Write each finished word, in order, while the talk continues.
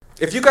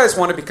If you guys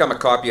want to become a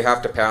cop, you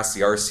have to pass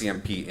the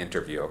RCMP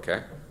interview,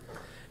 okay?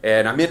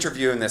 And I'm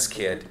interviewing this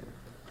kid,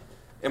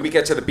 and we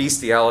get to the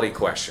bestiality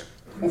question.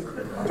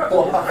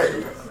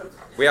 Why?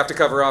 We have to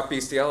cover off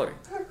bestiality.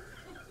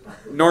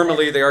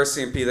 Normally, the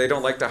RCMP, they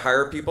don't like to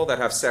hire people that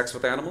have sex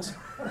with animals.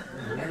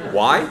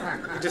 Why?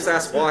 You just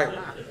ask why.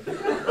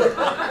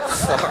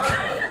 Fuck.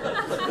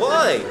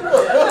 Why?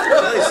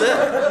 Why is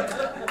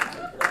that?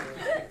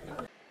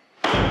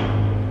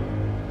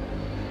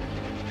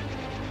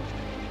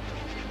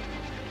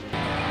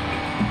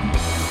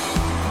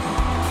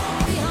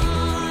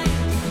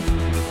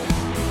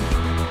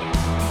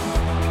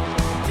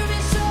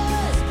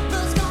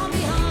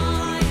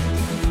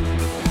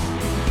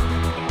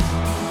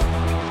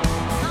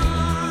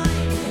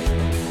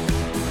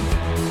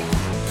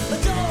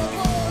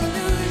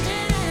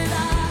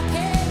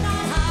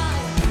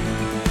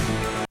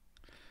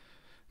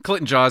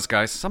 Clinton Jaws,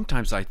 guys.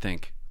 Sometimes I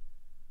think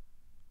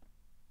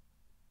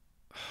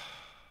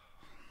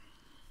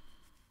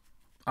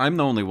I'm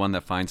the only one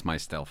that finds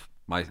myself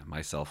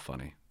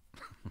funny.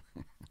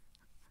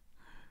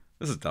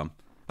 This is dumb.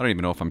 I don't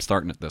even know if I'm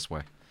starting it this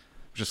way. I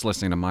was just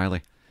listening to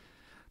Miley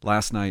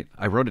last night.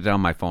 I wrote it down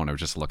on my phone. I was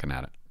just looking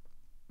at it.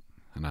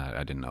 And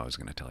I didn't know I was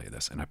going to tell you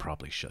this, and I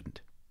probably shouldn't.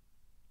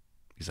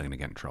 Because I'm going to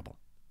get in trouble.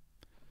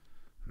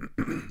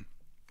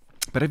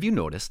 But have you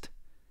noticed?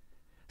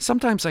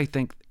 Sometimes I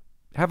think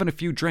having a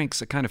few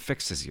drinks, it kind of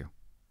fixes you.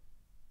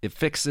 It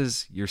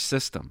fixes your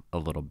system a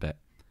little bit.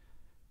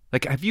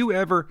 Like, have you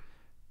ever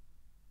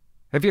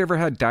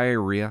had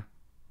diarrhea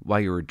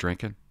while you were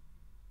drinking?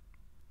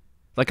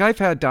 Like, I've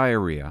had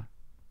diarrhea,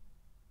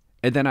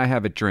 and then I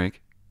have a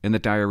drink, and the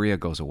diarrhea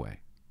goes away.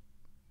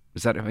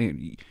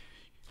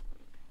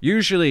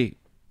 Usually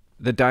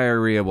the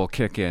diarrhea will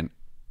kick in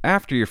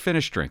after you're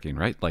finished drinking,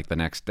 right? Like the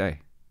next day.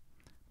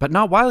 But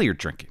not while you're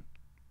drinking.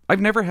 I've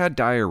never had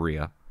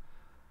diarrhea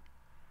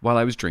while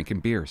I was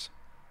drinking beers.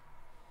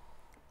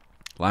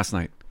 Last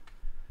night,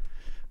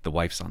 the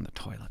wife's on the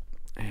toilet,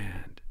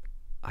 and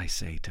I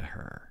say to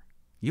her,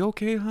 "You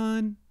okay,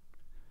 hon?"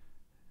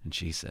 And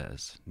she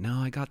says, "No,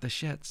 I got the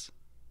shits."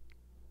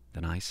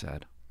 Then I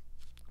said,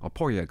 "I'll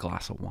pour you a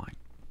glass of wine."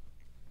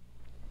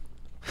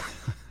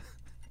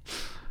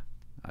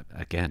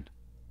 Again,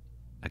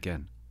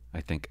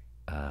 I think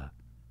the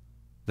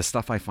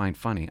stuff I find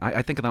funny,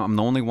 I think I'm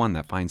the only one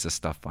that finds this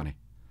stuff funny.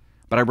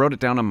 But I wrote it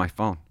down on my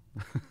phone.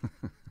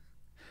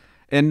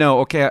 And no,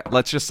 okay,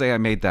 let's just say I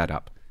made that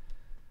up.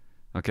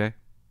 Okay?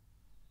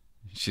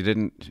 She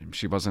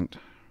wasn't,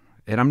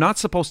 and I'm not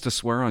supposed to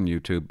swear on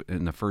YouTube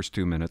in the first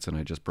 2 minutes, and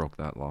I just broke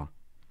that law.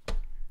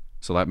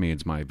 So that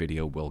means my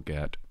video will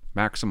get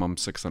maximum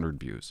 600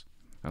 views.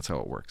 That's how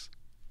it works.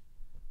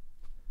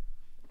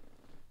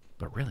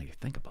 But really,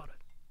 think about it.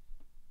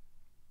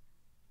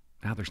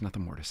 Now there's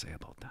nothing more to say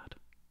about that.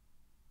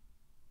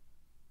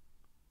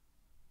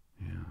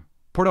 Yeah.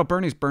 Port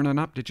Alberni's burning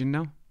up, did you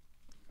know?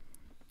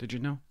 Did you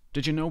know?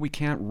 Did you know we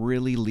can't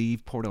really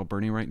leave Port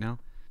Alberni right now?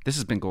 This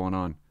has been going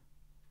on.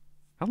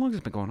 How long has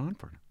it been going on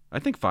for? I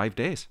think 5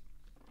 days.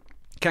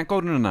 Can't go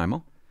to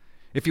Nanaimo.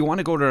 If you want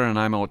to go to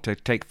Nanaimo,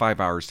 it take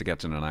 5 hours to get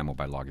to Nanaimo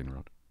by logging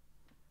road.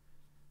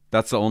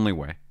 That's the only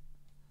way.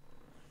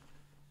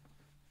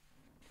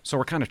 So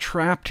we're kind of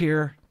trapped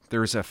here.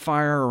 There's a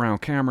fire around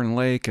Cameron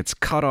Lake. It's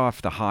cut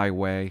off the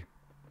highway.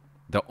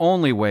 The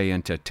only way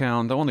into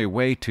town, the only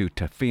way to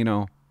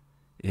Tofino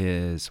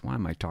is, why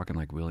am I talking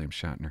like William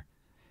Shatner?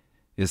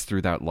 Is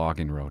through that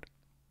logging road.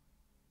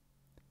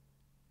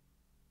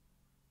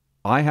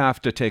 I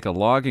have to take a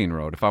logging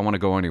road if I want to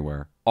go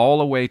anywhere, all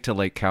the way to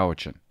Lake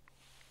Cowichan,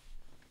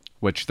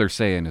 which they're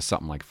saying is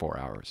something like 4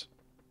 hours.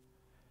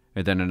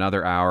 And then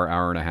another hour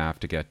and a half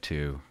to get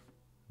to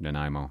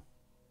Nanaimo.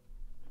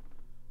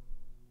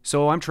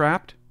 So I'm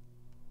trapped.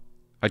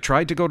 I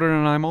tried to go to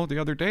Nanaimo the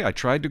other day. I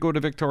tried to go to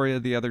Victoria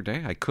the other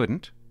day. I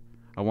couldn't.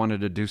 I wanted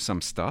to do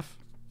some stuff.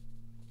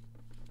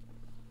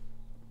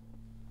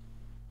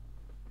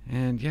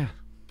 And yeah.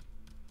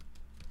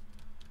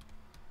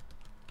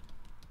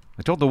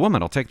 I told the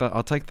woman I'll take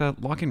the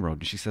logging road,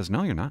 and she says,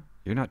 "No, you're not.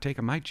 You're not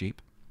taking my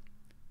Jeep."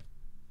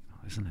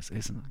 Isn't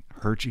it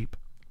her Jeep?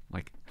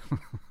 Like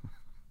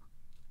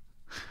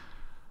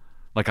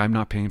like I'm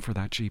not paying for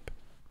that Jeep.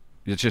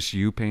 It's just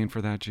you paying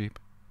for that Jeep.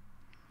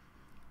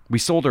 We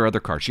sold her other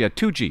car. She had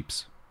 2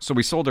 Jeeps. So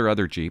we sold her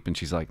other Jeep, and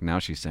she's like, now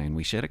she's saying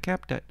we should have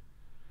kept it.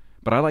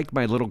 But I like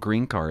my little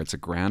green car. It's a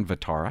Grand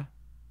Vitara.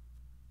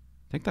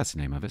 I think that's the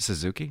name of it.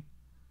 Suzuki.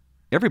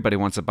 Everybody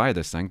wants to buy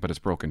this thing, but it's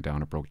broken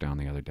down. It broke down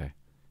the other day.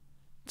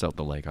 It's out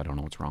the lake. I don't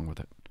know what's wrong with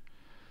it.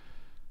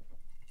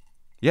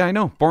 Yeah, I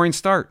know. Boring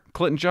start.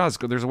 Clinton Jaws.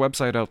 There's a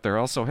website out there.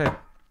 Also, hey,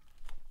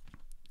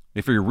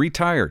 if you're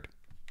retired,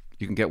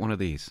 you can get one of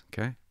these,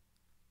 okay?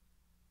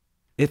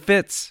 It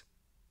fits.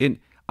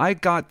 I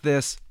got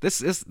this.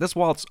 This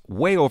wallet's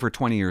way over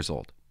 20 years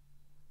old.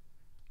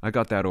 I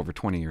got that over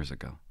 20 years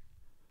ago.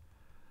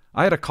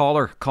 I had a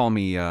caller call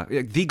me,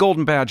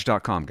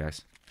 thegoldenbadge.com,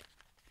 guys.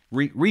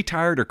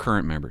 Retired or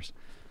current members.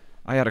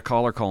 I had a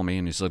caller call me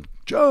and he said,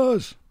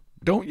 "Jaws,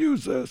 don't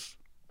use this."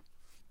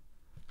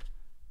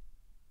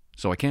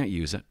 So I can't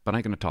use it, but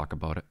I'm going to talk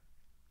about it.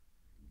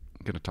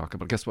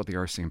 Guess what the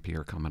RCMP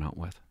are coming out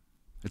with?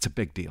 It's a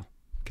big deal,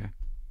 okay?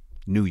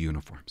 New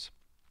uniforms,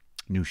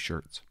 new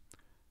shirts.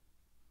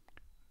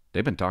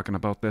 They've been talking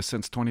about this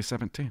since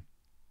 2017.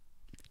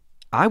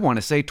 I want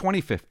to say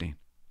 2015.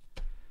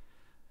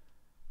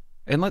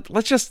 And let's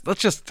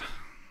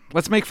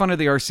make fun of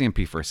the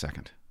RCMP for a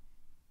second.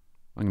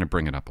 I'm going to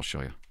bring it up. I'll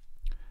show you.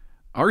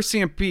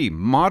 RCMP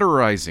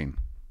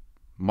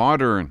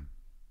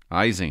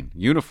modernizing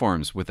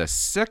uniforms with a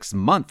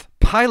 6-month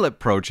pilot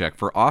project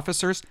for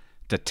officers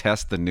to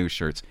test the new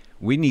shirts.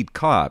 We need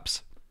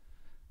cops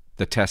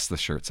to test the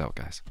shirts out,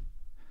 guys.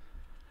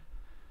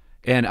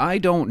 And I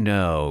don't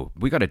know.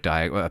 We got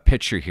a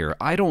picture here.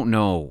 I don't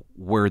know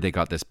where they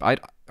got this.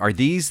 Are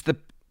these the...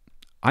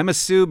 I'm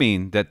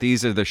assuming that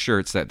these are the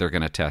shirts that they're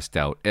going to test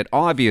out. And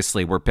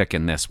obviously, we're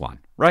picking this one,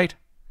 right?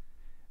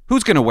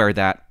 Who's going to wear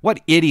that? What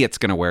idiot's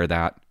going to wear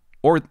that?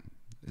 Or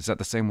is that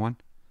the same one?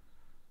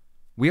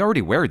 We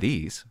already wear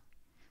these.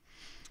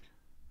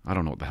 I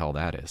don't know what the hell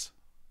that is.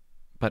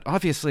 But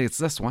obviously, it's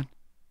this one.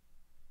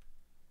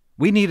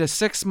 We need a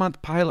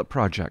 6-month pilot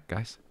project,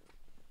 guys.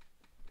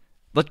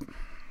 Let's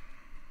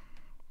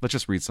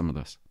just read some of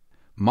this.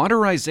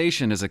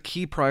 Modernization is a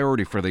key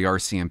priority for the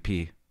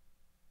RCMP.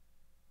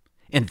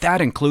 And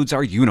that includes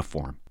our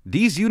uniform.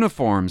 These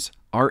uniforms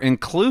are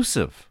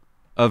inclusive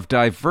of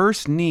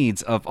diverse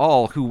needs of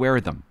all who wear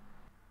them.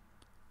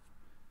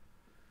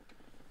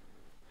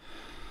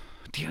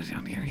 Do you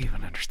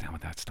even understand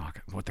what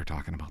they're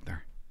talking about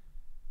there?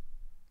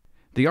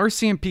 The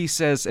RCMP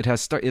says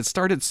it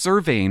started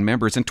surveying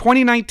members in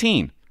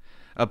 2019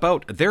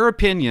 about their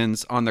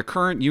opinions on the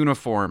current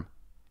uniform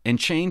and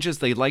changes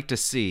they'd like to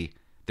see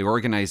the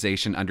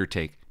organization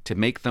undertake to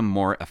make them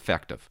more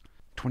effective.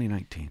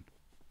 2019.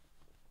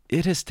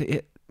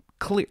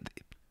 Clear.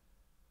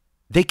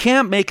 They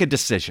can't make a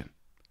decision.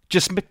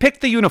 Just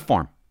pick the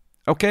uniform,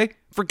 okay?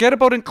 Forget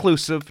about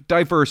inclusive,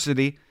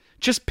 diversity.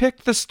 Just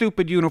pick the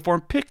stupid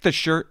uniform. Pick the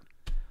shirt.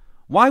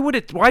 Why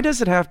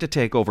does it have to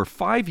take over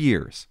 5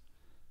 years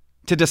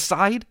to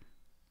decide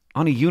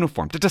on a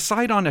uniform, to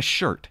decide on a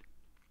shirt?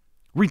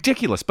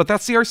 Ridiculous, but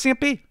that's the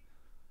RCMP.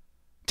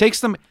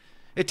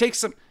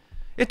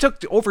 It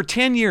took over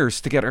 10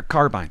 years to get our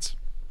carbines.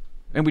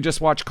 And we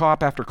just watched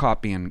cop after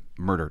cop being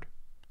murdered.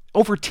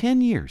 Over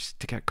 10 years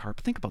to get carb.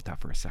 Think about that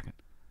for a second.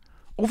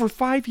 Over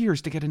 5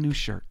 years to get a new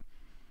shirt.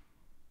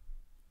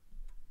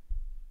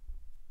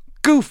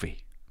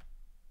 Goofy.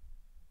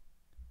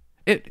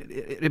 I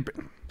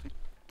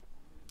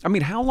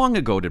mean, how long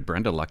ago did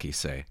Brenda Lucky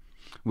say,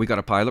 we got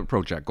a pilot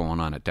project going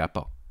on at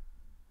Depot?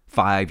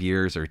 5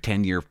 years or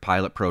 10-year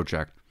pilot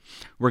project.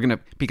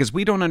 Because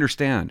we don't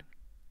understand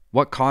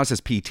what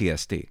causes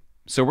PTSD.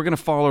 So we're going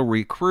to follow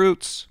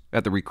recruits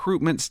at the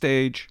recruitment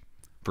stage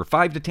for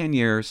 5 to 10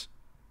 years.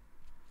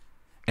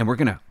 And we're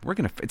gonna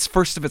it's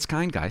first of its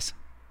kind, guys.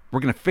 We're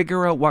gonna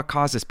figure out what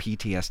causes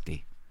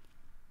PTSD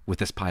with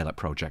this pilot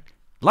project.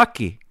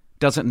 Lucky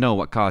doesn't know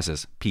what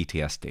causes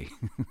PTSD.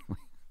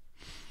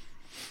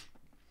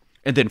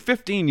 And then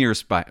 15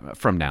 years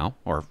from now,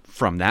 or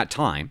from that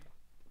time,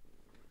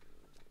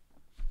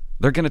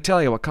 they're gonna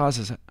tell you what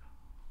causes it.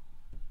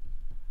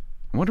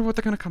 I wonder what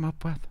they're gonna come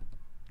up with.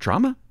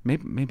 Trauma?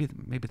 Maybe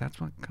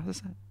that's what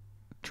causes it.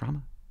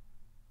 Trauma.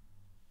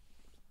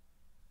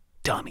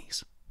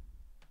 Dummies.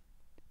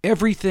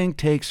 Everything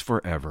takes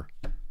forever.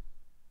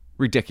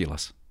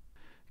 Ridiculous.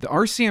 The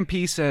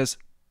RCMP says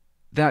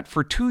that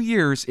for 2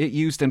 years it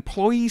used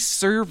employee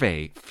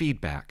survey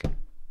feedback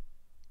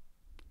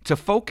to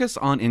focus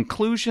on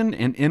inclusion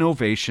and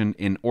innovation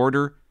in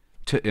order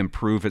to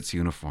improve its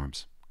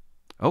uniforms.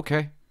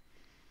 Okay.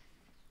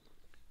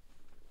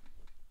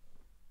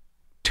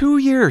 2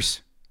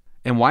 years.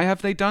 And why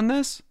have they done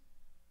this?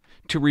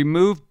 To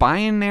remove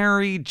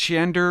binary,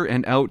 gender,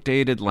 and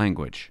outdated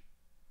language.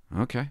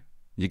 Okay.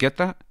 You get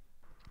that?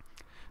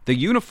 The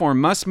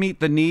uniform must meet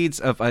the needs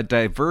of a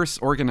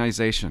diverse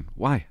organization.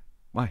 Why?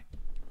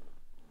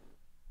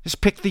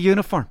 Just pick the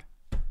uniform.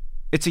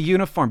 It's a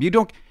uniform. You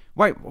don't...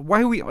 Why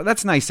are we...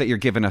 That's nice that you're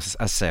giving us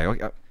a say.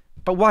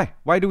 But why?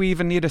 Why do we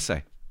even need a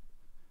say?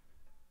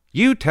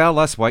 You tell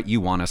us what you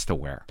want us to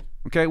wear.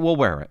 Okay? We'll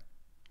wear it.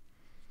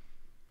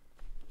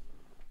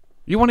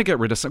 You want to get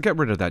rid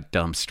of that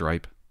dumb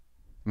stripe.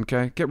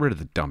 Okay? Get rid of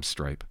the dumb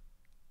stripe.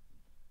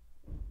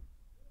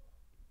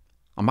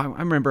 I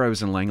remember I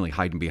was in Langley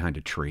hiding behind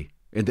a tree,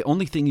 and the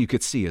only thing you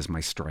could see is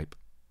my stripe.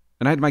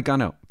 And I had my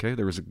gun out, okay?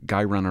 There was a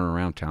guy running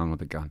around town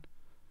with a gun.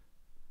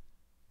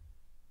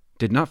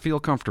 Did not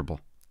feel comfortable.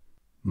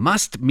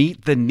 Must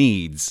meet the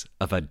needs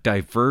of a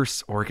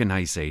diverse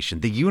organization.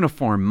 The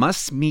uniform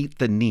must meet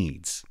the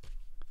needs.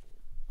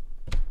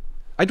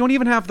 I don't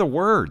even have the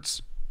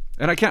words.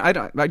 And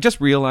I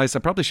just realized I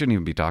probably shouldn't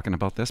even be talking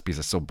about this because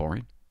it's so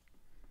boring.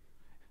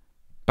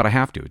 But I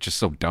have to. It's just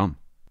so dumb.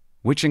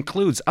 Which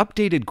includes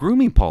updated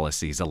grooming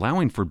policies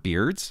allowing for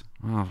beards.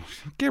 Oh,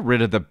 get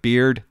rid of the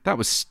beard. That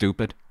was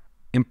stupid.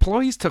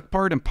 Employees took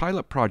part in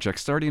pilot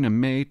projects starting in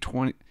May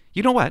 20...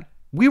 You know what?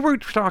 We were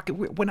talking...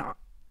 When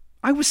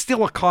I was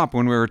still a cop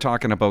when we were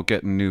talking about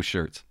getting new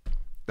shirts.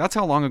 That's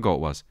how long ago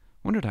it was.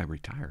 When did I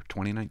retire?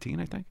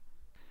 2019, I think.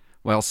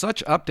 While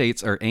such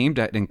updates are aimed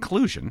at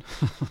inclusion,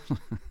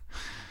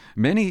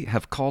 many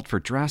have called for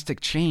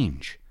drastic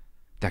change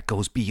that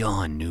goes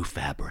beyond new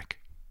fabric.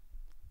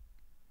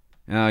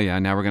 Oh yeah,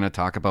 now we're going to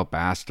talk about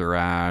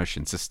Bastarash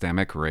and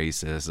systemic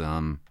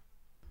racism.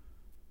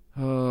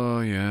 Oh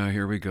yeah,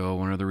 here we go.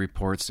 One of the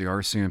reports, the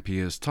RCMP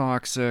is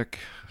toxic,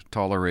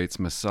 tolerates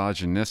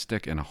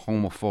misogynistic and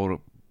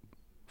homophobic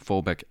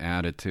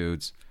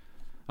attitudes.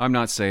 I'm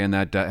not saying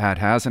that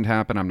hasn't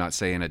happened. I'm not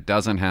saying it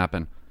doesn't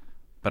happen.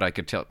 But I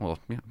could tell, well,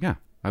 yeah,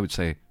 I would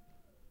say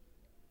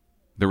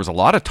there was a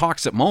lot of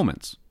toxic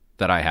moments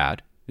that I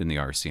had in the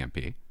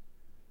RCMP.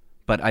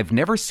 But I've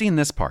never seen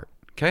this part,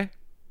 okay?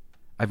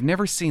 I've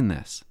never seen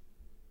this.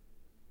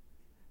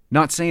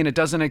 Not saying it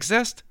doesn't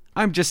exist.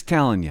 I'm just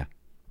telling you.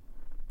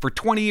 For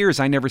 20 years,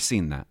 I never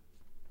seen that.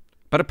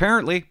 But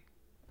apparently,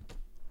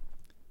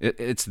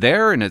 it's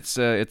there and it's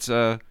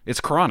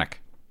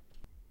chronic.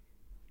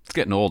 It's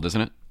getting old, isn't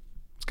it?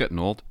 It's getting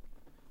old.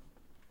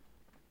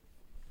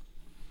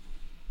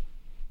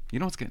 You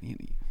know what's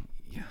getting?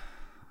 Yeah,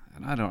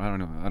 and I don't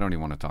know. I don't even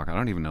want to talk. I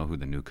don't even know who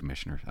the new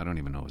commissioner. I don't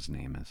even know what his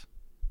name is.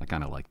 I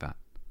kind of like that.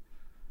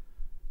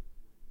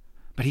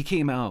 But he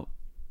came out,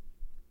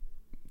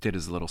 did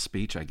his little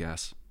speech, I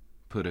guess,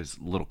 put his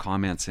little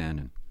comments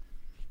in,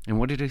 and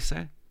what did he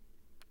say?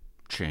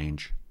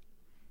 Change.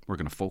 We're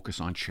going to focus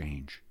on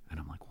change. And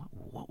I'm like,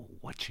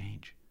 what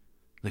change?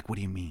 Like, what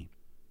do you mean?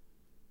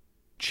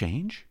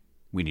 Change?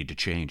 We need to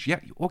change. Yeah,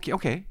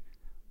 okay.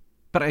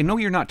 But I know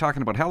you're not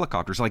talking about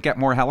helicopters. Like, get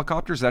more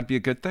helicopters, that'd be a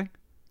good thing?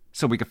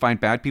 So we could find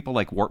bad people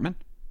like Wortman?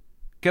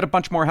 Get a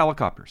bunch more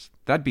helicopters.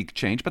 That'd be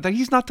change. But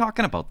he's not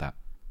talking about that.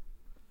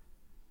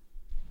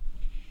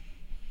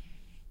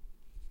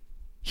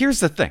 Here's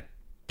the thing.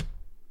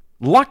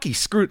 Lucky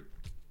screwed...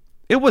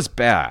 It was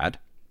bad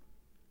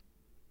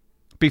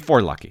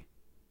before Lucky.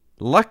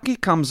 Lucky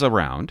comes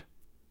around,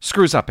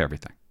 screws up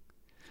everything.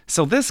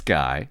 So this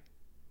guy,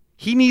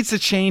 he needs to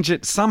change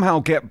it, somehow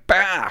get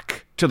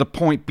back to the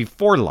point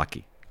before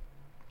Lucky.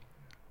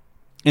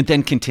 And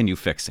then continue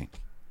fixing.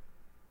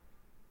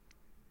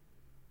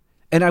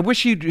 And I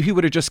wish he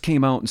would have just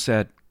came out and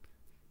said,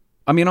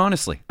 I mean,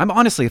 honestly,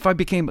 if I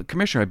became a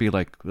commissioner, I'd be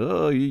like,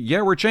 oh,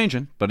 yeah, we're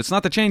changing, but it's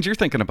not the change you're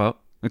thinking about,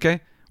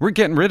 okay? We're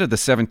getting rid of the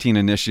 17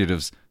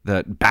 initiatives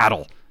that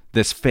battle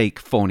this fake,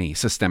 phony,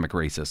 systemic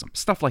racism.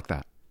 Stuff like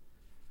that.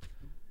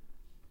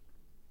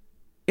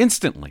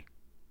 Instantly.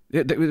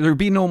 There'd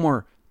be no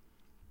more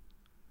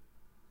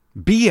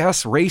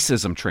BS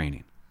racism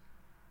training.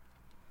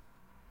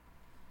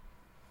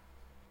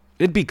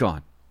 It'd be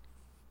gone.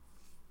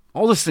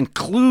 All this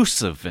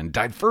inclusive and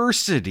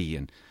diversity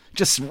and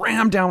just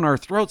ram down our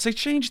throats. They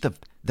changed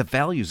the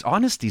values.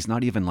 Honesty's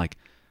not even like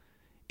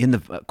in the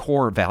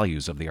core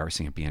values of the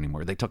RCMP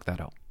anymore. They took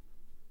that out.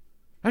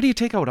 How do you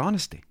take out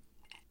honesty?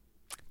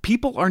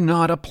 People are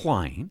not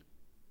applying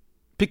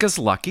because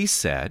Lucky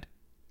said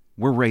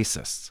we're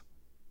racists.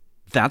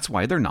 That's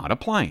why they're not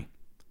applying.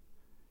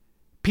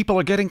 People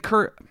are getting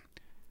Do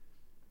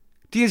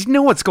you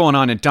know what's going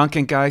on in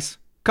Duncan, guys?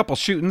 Couple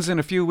shootings in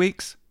a few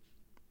weeks.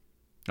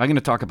 I'm going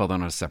to talk about that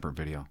on a separate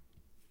video.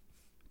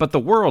 But the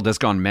world has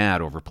gone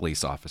mad over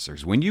police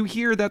officers. When you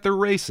hear that they're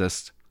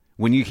racist,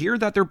 when you hear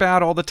that they're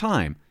bad all the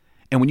time,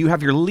 and when you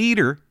have your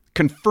leader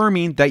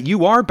confirming that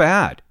you are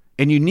bad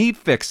and you need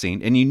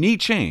fixing and you need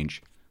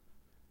change,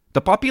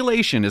 the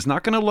population is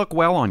not going to look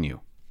well on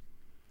you.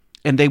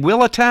 And they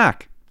will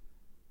attack.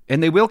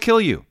 And they will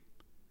kill you.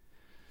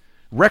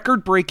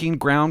 Record-breaking,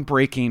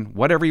 groundbreaking,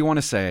 whatever you want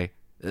to say,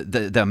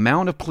 the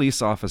amount of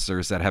police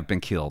officers that have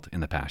been killed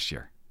in the past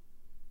year.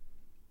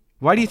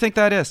 Why do you think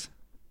that is?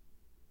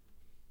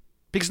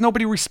 Because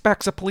nobody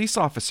respects a police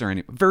officer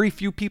anymore. Very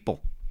few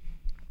people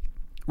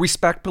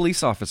respect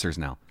police officers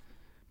now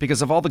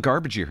because of all the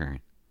garbage you're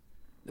hearing.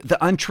 The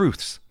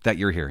untruths that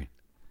you're hearing.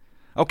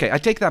 Okay, I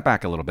take that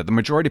back a little bit. The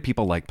majority of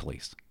people like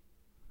police.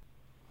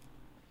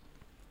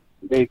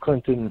 Hey,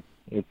 Clinton.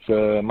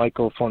 It's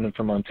Michael phoning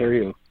from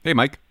Ontario. Hey,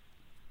 Mike.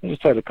 I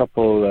just had a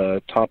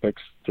couple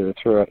topics to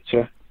throw at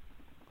you.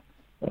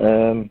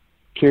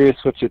 Curious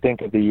what you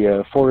think of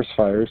the forest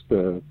fires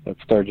that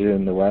started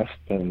in the west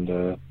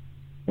and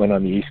went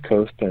on the east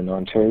coast in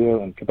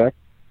Ontario and Quebec.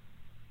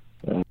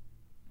 What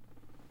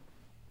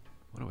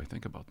do I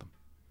think about them?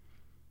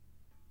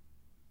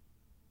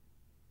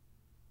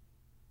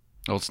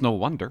 Well, it's no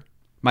wonder.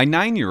 My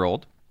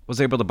 9-year-old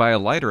was able to buy a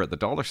lighter at the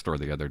dollar store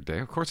the other day.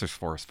 Of course there's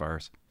forest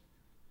fires.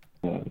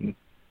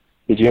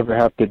 Did you ever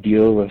have to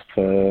deal with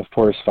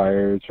forest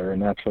fires or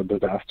natural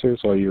disasters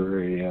while you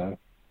were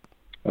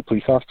a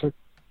police officer?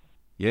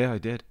 Yeah, I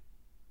did.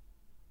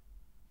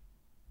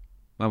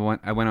 I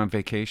went on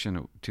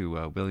vacation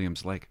to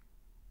Williams Lake.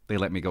 They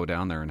let me go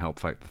down there and help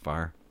fight the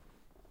fire.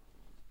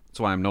 That's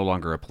why I'm no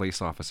longer a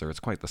police officer. It's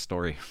quite the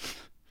story.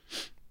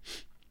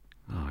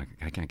 Oh,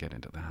 I can't get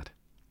into that.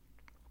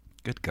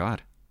 Good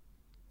God.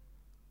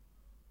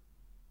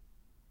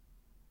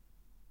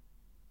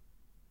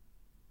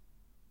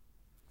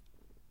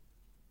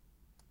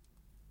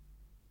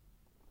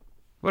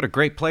 What a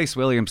great place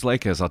Williams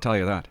Lake is, I'll tell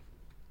you that.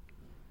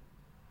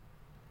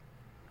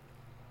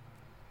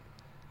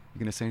 You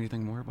gonna say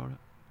anything more about it?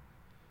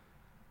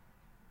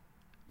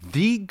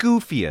 The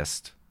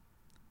goofiest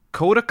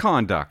code of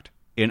conduct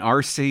in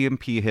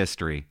RCMP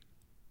history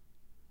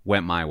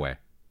went my way.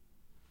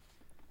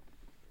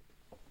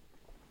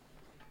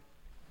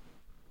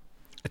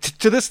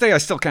 To this day, I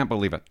still can't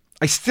believe it.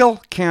 I still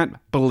can't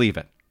believe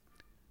it.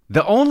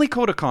 The only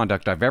code of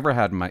conduct I've ever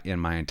had in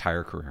my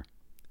entire career.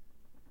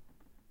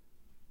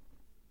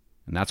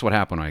 And that's what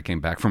happened when I came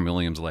back from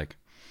Williams Lake.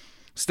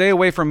 Stay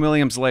away from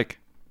Williams Lake.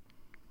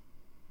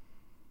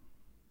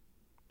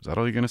 Is that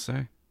all you're going to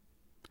say?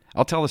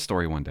 I'll tell the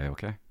story one day,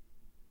 okay?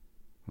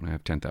 When I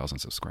have 10,000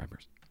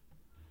 subscribers.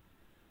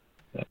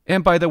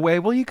 And by the way,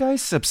 will you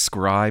guys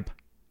subscribe?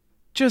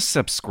 Just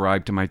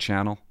subscribe to my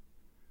channel.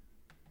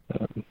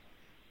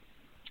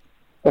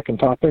 Second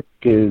topic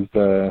is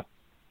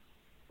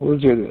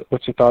what's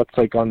your thoughts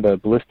like on the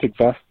ballistic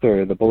vest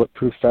or the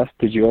bulletproof vest?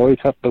 Did you always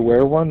have to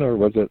wear one, or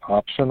was it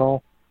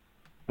optional?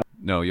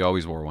 No, you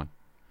always wore one.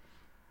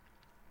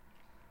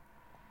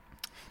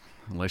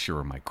 Unless you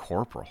were my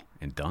corporal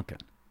in Duncan.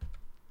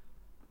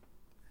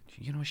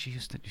 You know,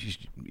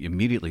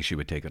 immediately she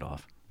would take it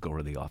off, go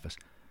to the office.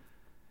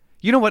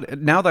 You know what?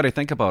 Now that I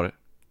think about it,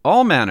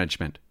 all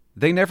management,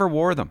 they never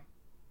wore them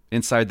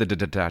inside the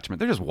detachment.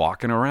 They're just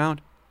walking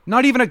around.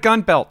 Not even a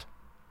gun belt.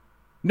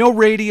 No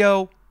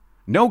radio.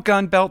 No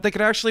gun belt. They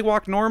could actually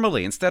walk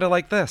normally instead of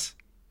like this.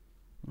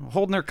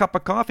 Holding their cup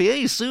of coffee.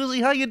 Hey,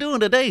 Susie, how you doing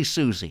today,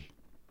 Susie?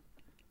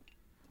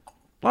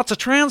 Lots of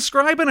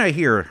transcribing, I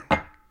hear.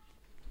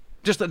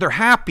 Just that they're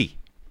happy.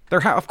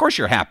 Of course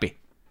you're happy.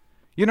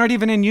 You're not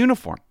even in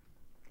uniform.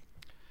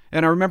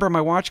 And I remember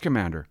my watch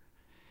commander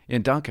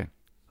in Duncan.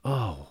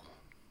 Oh,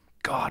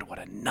 God, what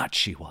a nut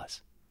she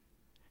was.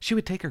 She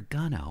would take her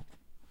gun out,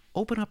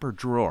 open up her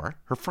drawer,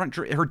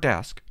 her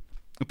desk,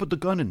 and put the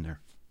gun in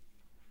there.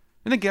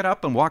 And then get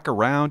up and walk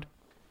around,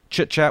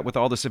 chit-chat with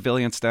all the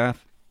civilian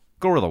staff,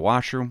 go to the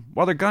washroom,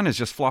 while their gun is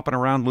just flopping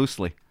around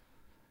loosely.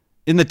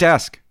 In the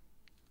desk.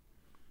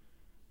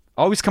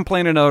 Always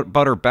complaining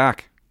about her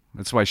back.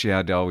 That's why she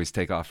had to always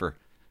take off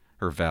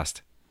her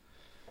vest.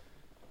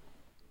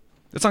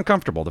 It's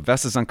uncomfortable. The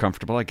vest is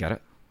uncomfortable. I get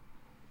it.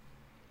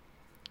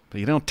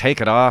 But you don't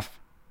take it off.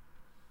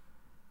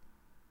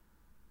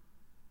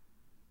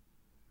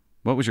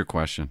 What was your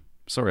question?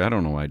 Sorry, I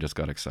don't know why I just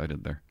got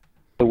excited there.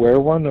 To wear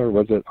one, or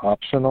was it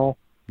optional?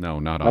 No,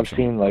 not optional. I've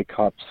seen like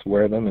cops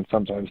wear them and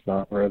sometimes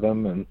not wear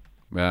them, and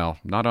well,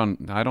 I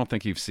don't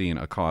think you've seen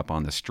a cop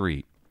on the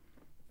street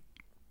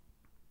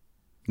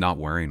not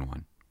wearing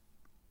one.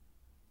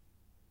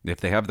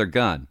 If they have their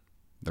gun,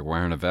 they're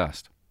wearing a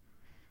vest.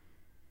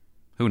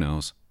 Who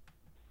knows?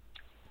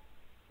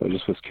 I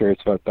just was curious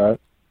about that.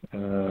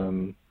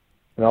 And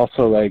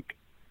also, like,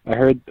 I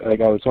heard,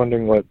 like, I was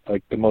wondering what,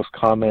 like, the most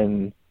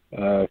common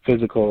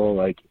physical,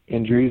 like,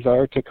 injuries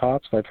are to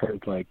cops. I've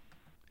heard, like...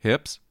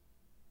 hips?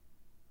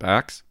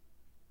 Backs?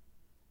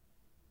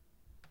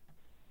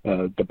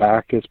 The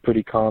back is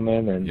pretty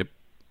common, and yep.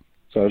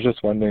 So I was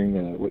just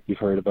wondering what you've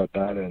heard about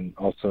that and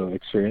also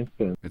experienced.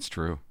 It's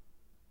true.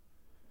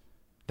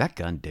 That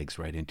gun digs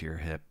right into your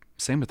hip.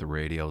 Same with the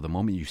radio. The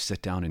moment you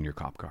sit down in your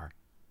cop car,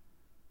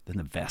 then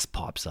the vest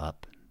pops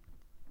up.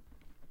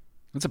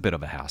 It's a bit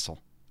of a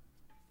hassle.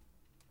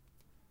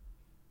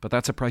 But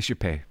that's a price you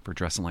pay for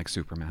dressing like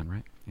Superman,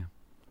 right? Yeah.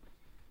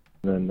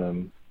 And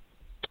then,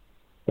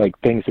 like,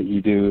 things that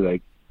you do,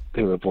 like,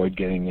 to avoid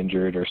getting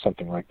injured or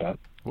something like that.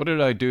 What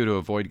did I do to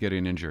avoid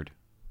getting injured?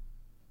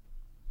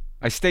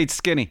 I stayed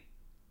skinny.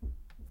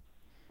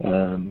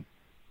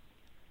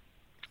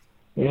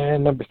 Yeah,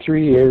 number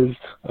 3 is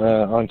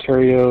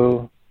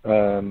Ontario.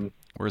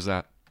 Where's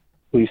that?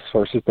 Police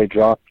forces, the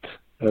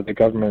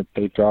government,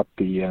 they dropped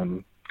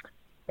the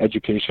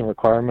education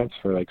requirements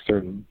for, like,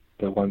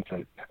 the ones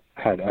that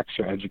had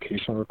extra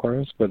education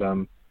requirements. But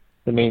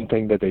the main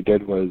thing that they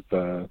did was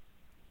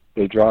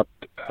they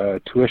dropped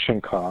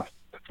tuition costs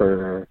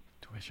for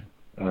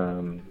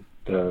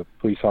the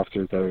police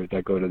officers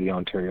that go to the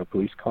Ontario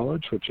Police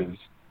College, which is,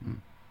 I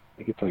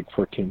think it's like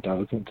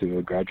 $14,000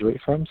 to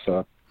graduate from.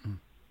 So,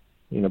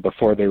 you know,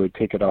 before they would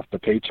take it off the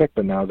paycheck,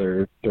 but now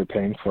they're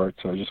paying for it.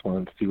 So I just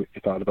wanted to see what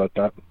you thought about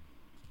that.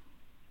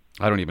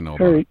 I don't even know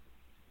about it.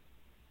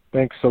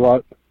 Thanks a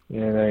lot,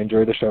 and I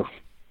enjoy the show.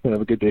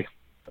 Have a good day.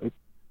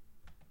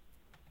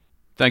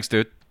 Thanks,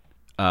 dude.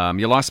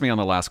 You lost me on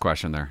the last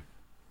question there.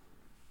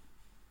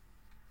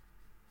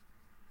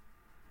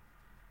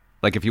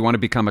 Like, if you want to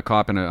become a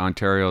cop in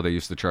Ontario, they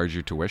used to charge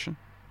you tuition?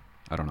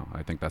 I don't know.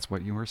 I think that's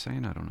what you were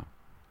saying. I don't know.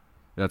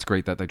 That's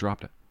great that they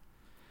dropped it.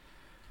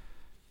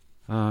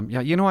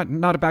 Yeah, you know what?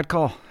 Not a bad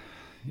call.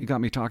 You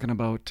got me talking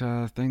about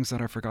things that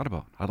I forgot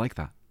about. I like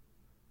that.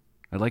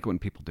 I like it when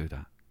people do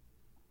that.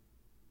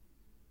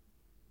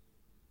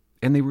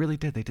 And they really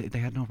did. They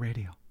had no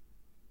radio.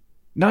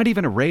 Not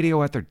even a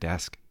radio at their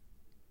desk.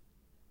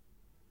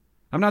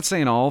 I'm not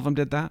saying all of them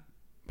did that,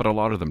 but a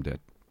lot of them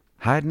did.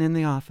 Hiding in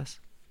the office.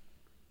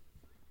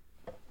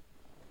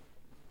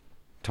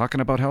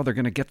 talking about how they're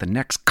going to get the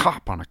next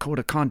cop on a code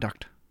of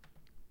conduct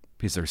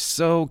because they're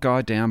so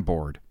goddamn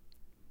bored.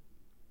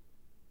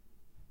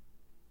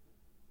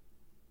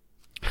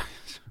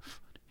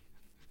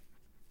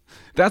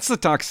 That's the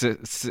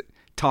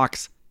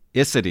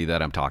toxicity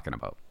that I'm talking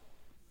about.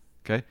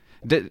 Okay?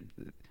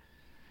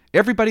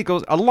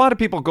 A lot of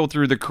people go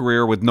through their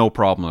career with no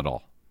problem at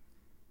all.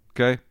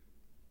 Okay?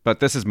 But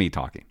this is me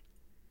talking,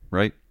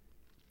 right?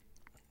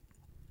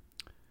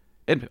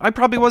 And I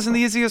probably wasn't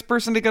the easiest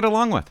person to get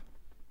along with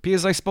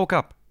because I spoke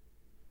up.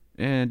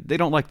 And they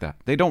don't like that.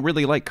 They don't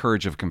really like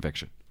courage of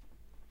conviction.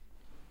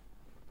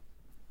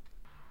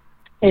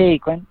 Hey,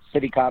 Clint,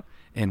 City Cop.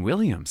 And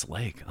Williams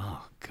Lake,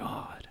 oh,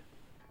 God.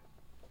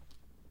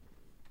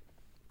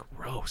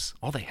 Gross.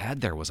 All they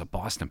had there was a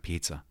Boston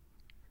pizza.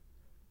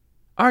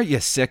 Aren't you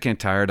sick and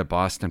tired of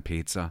Boston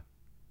pizza?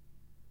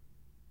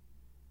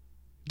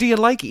 Do you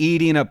like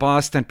eating at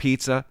Boston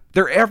Pizza?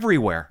 They're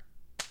everywhere.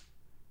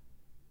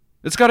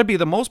 It's got to be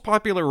the most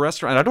popular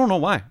restaurant, I don't know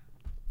why,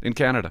 in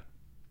Canada.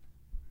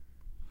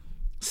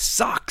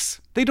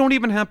 Sucks. They don't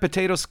even have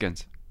potato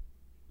skins.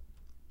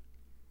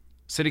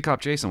 City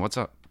Cop Jason, what's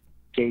up?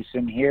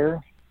 Jason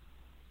here.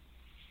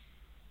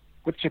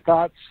 What's your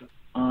thoughts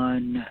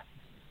on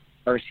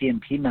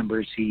RCMP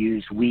members who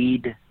use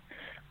weed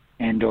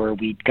and or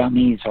weed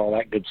gummies, all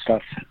that good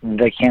stuff,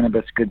 the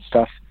cannabis good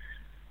stuff?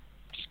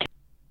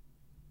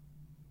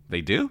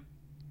 They do?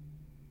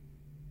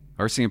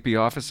 RCMP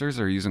officers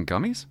are using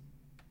gummies?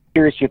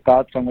 Curious your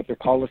thoughts on what their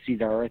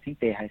policies are. I think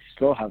they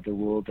still have the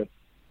rule that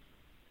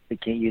they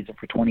can't use it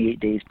for 28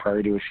 days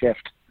prior to a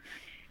shift.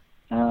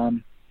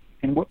 And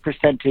what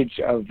percentage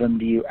of them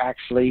do you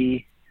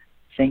actually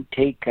think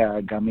take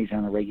gummies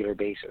on a regular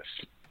basis?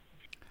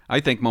 I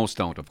think most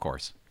don't, of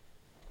course.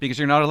 Because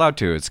you're not allowed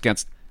to. It's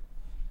against...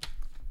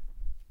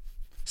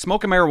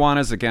 Smoking marijuana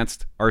is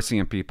against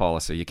RCMP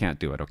policy. You can't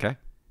do it, okay?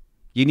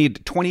 You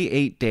need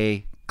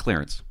 28-day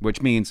clearance,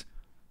 which means,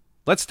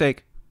 let's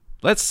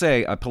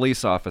say a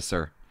police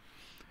officer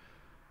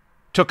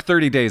took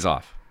 30 days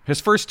off. His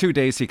first 2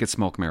 days, he could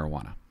smoke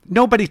marijuana.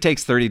 Nobody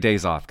takes 30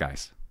 days off,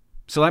 guys.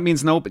 So that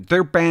means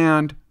they're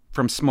banned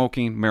from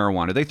smoking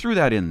marijuana. They threw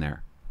that in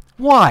there.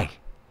 Why?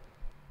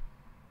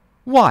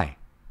 Why?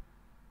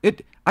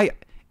 It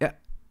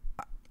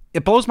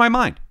blows my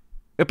mind.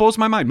 It blows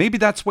my mind. Maybe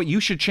that's what you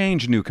should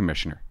change, new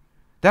commissioner.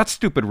 That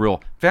stupid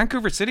rule.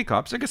 Vancouver City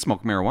cops, they can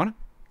smoke marijuana.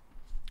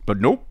 But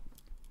nope.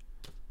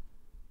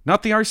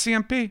 Not the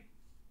RCMP.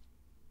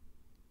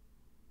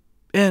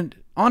 And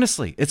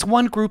honestly, it's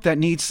one group that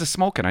needs to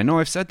smoke it. I know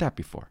I've said that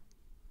before.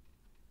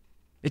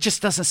 It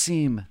just doesn't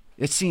seem...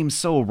 It seems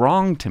so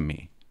wrong to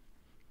me.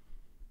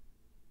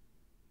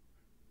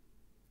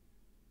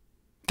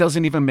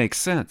 Doesn't even make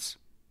sense.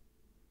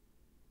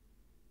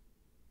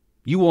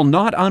 You will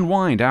not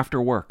unwind after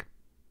work.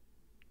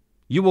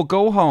 You will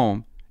go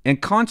home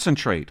and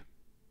concentrate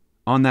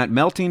on that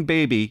melting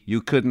baby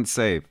you couldn't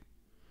save.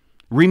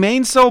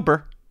 Remain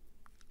sober.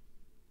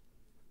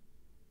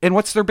 And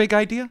what's their big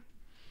idea?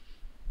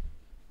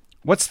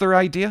 What's their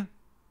idea?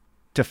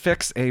 To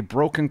fix a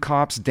broken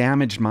cop's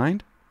damaged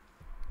mind?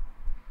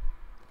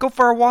 Go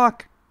for a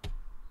walk.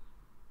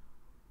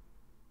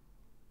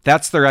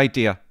 That's their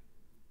idea.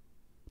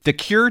 The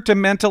cure to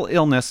mental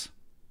illness,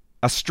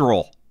 a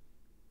stroll.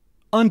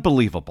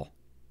 Unbelievable.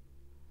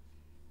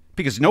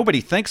 Because nobody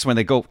thinks when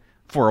they go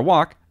for a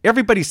walk.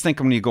 Everybody's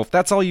thinking when you go,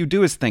 that's all you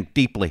do is think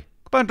deeply.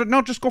 But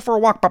no, just go for a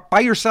walk, but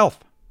by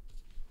yourself.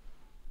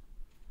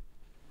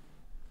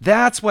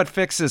 That's what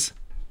fixes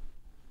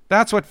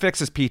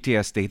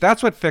PTSD.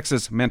 That's what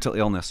fixes mental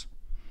illness.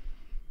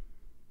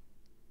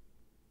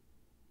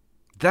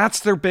 That's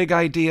their big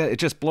idea. It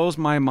just blows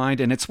my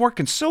mind, and it's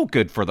working so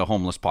good for the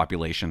homeless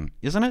population,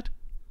 isn't it?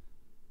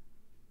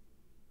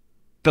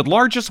 The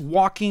largest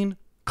walking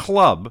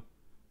club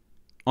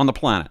on the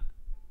planet.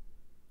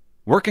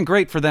 Working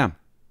great for them.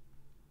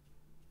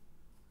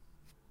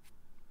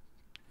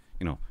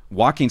 You know,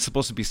 walking's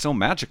supposed to be so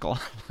magical.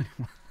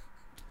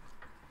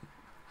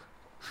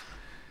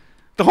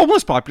 The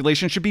homeless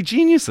population should be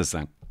geniuses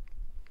then.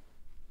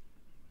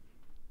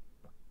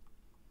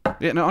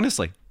 Yeah, no,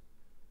 honestly,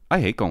 I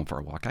hate going for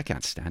a walk. I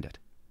can't stand it.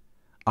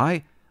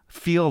 I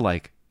feel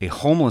like a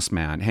homeless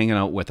man hanging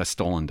out with a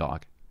stolen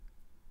dog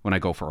when I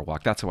go for a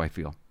walk. That's how I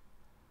feel.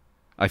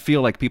 I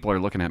feel like people are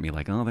looking at me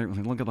like, oh,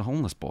 look at the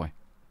homeless boy.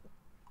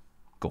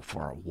 Go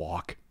for a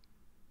walk.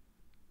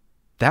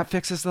 That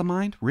fixes the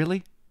mind?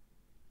 Really?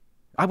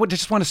 I would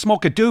just want to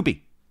smoke a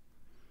doobie.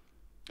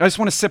 I just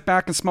want to sit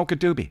back and smoke a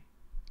doobie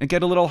and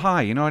get a little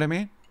high. You know what I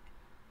mean?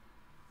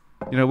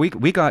 You know, we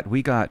got.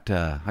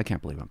 I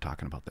can't believe I'm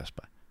talking about this,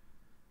 but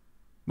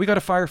we got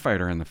a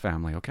firefighter in the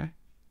family. Okay,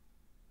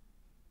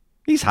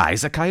 he's high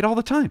as a kite all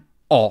the time.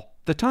 All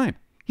the time.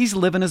 He's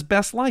living his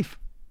best life.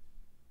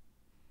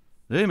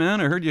 Hey man,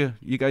 I heard you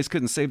guys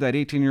couldn't save that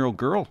 18-year-old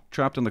girl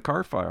trapped in the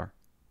car fire.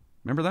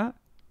 Remember that?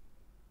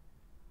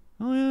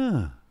 Oh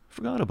yeah,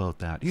 forgot about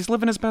that. He's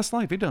living his best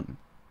life. He doesn't.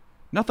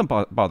 Nothing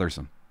bothers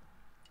him.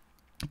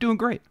 Doing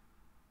great.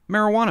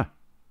 Marijuana.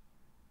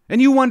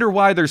 And you wonder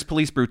why there's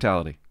police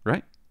brutality,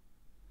 right?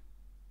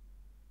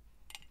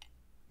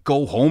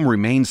 Go home,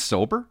 remain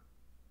sober?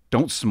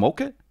 Don't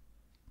smoke it?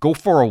 Go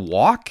for a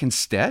walk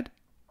instead?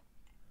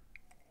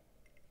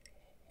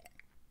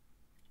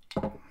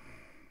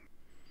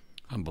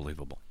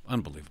 Unbelievable.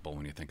 Unbelievable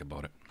when you think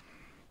about it.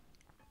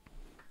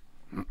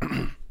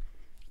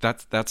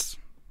 That's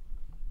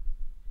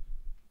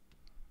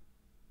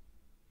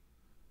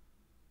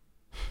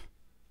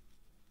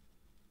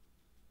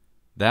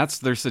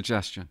their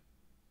suggestion.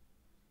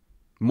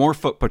 More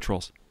foot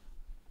patrols.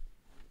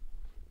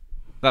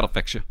 That'll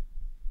fix you.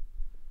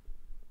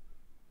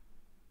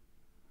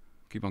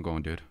 Keep on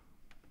going, dude.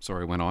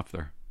 Sorry I went off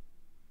there.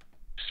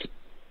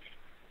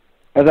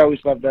 As I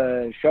always love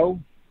the show.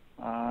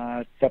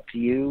 It's up to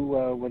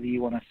you whether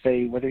you want to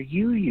say whether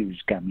you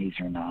use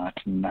gummies or not,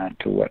 and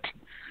to what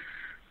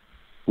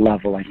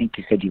level. I think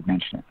you said you've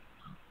mentioned it.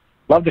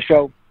 Love the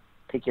show.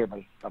 Take care,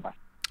 buddy. Bye-bye.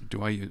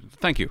 Do I use...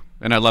 Thank you.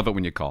 And I love it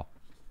when you call.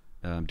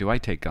 Do I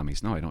take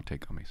gummies? No, I don't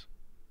take gummies.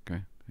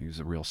 Okay? I use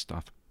the real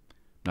stuff.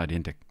 Not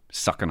into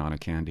sucking on a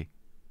candy.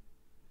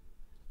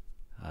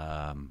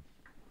 Yeah.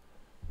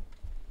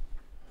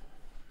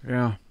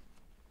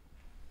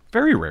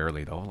 Very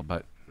rarely, though,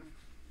 but...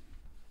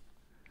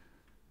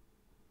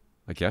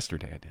 Like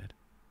yesterday I did.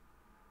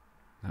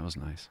 That was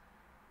nice.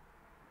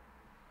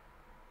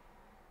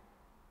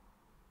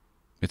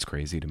 It's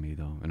crazy to me,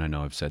 though, and I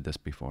know I've said this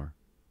before,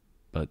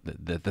 but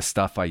the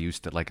stuff I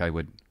used to, I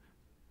would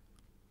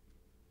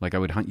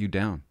hunt you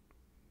down.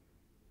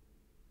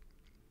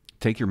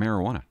 Take your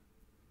marijuana.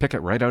 Pick it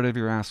right out of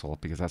your asshole,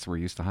 because that's where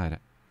you used to hide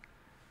it.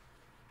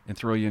 And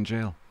throw you in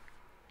jail.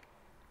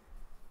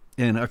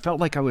 And I felt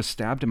like I was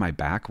stabbed in my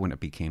back when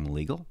it became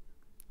legal.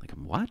 Like,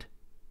 what?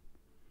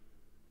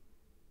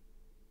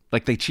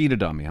 Like they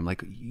cheated on me. I'm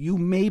like, you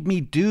made me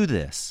do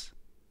this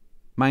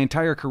my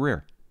entire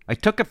career. I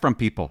took it from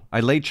people. I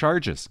laid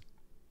charges.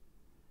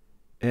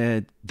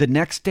 The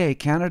next day,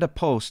 Canada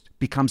Post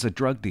becomes a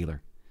drug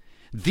dealer.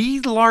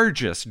 The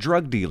largest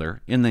drug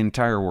dealer in the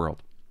entire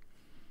world.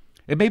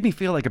 It made me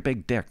feel like a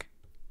big dick.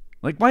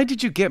 Like, why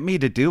did you get me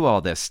to do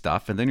all this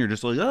stuff? And then you're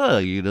just like,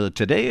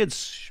 today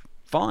it's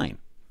fine.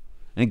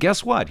 And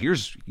guess what?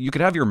 You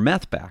could have your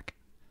meth back.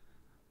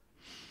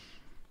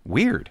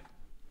 Weird,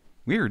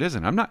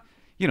 isn't it? I'm not,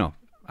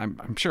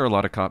 I'm sure a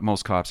lot of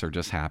most cops are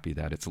just happy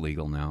that it's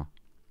legal now.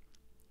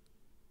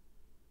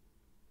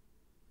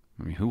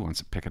 I mean, who wants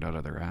to pick it out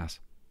of their ass?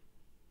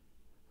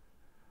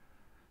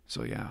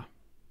 So yeah,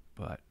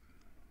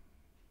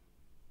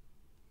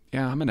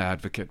 I'm an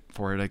advocate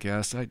for it, I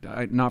guess.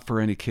 I not for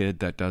any kid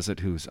that does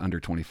it who's under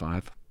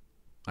 25.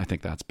 I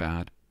think that's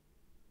bad.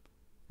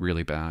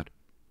 Really bad.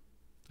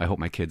 I hope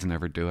my kids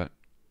never do it.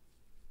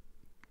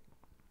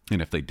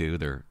 And if they do,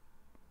 they're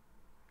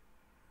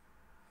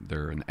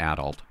an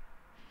adult.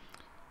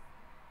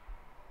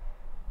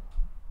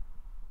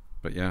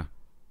 But yeah.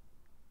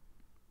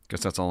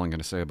 Guess that's all I'm going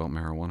to say about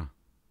marijuana.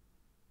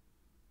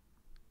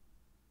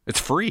 It's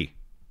free.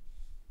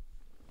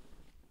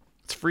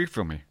 It's free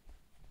for me.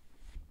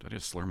 Did I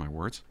just slur my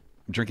words?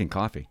 I'm drinking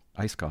coffee,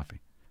 iced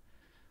coffee.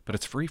 But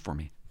it's free for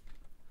me.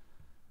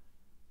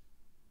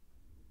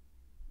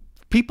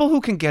 People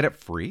who can get it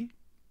free,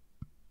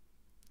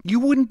 you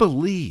wouldn't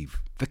believe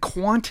the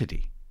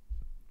quantity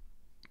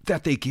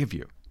that they give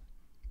you.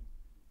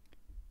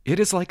 It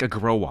is like a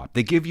grow-op.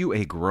 They give you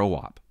a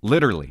grow-op,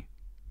 literally.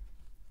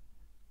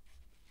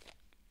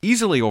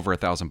 Easily over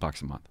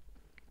 $1,000 a month.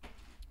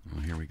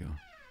 Oh, here we go.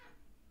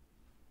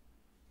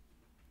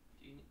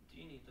 Do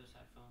you need those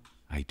headphones?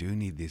 I do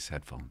need these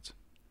headphones.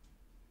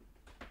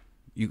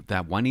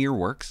 That one ear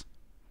works?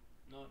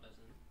 No, it doesn't.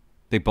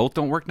 They both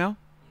don't work now?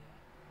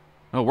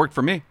 Yeah. Oh, it worked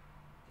for me. It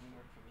didn't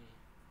work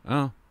for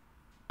me.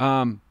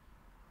 Oh.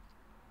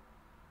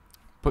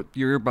 Put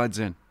your earbuds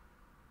in.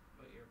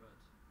 What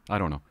earbuds? I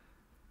don't know.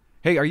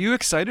 Hey, are you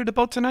excited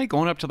about tonight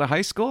going up to the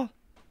high school? No.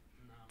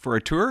 For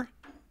a tour?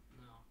 No.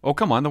 Oh,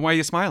 come on. Then why are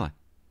you smiling?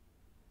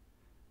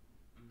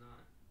 I'm not.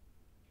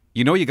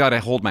 You know you got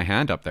to hold my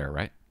hand up there,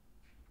 right?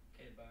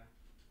 Okay, bye.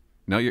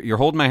 No, you're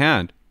holding my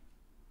hand.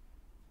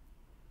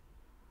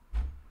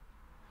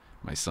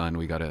 My son,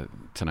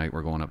 tonight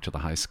we're going up to the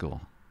high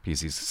school.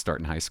 Because he's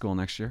starting high school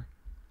next year.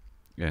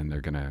 And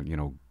they're going to,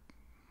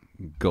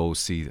 go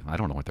see, I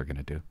don't know what they're going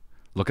to do.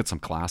 Look at some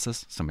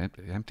classes, some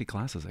empty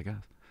classes, I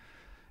guess.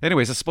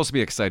 Anyways, it's supposed to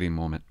be an exciting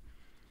moment.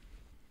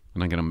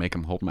 And I'm going to make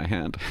him hold my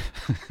hand.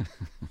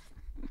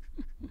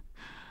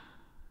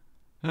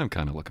 I'm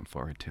kind of looking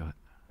forward to it.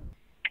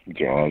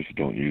 Jaws,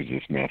 don't use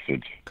this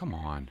message. Come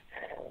on.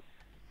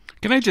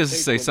 Can I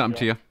just say something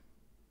to you?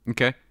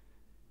 Okay?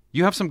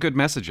 You have some good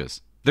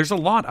messages. There's a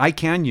lot I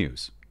can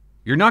use.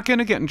 You're not going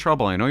to get in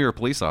trouble. I know you're a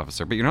police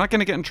officer, but you're not going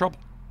to get in trouble.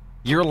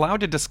 You're allowed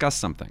to discuss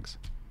some things.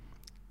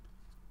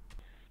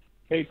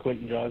 Hey,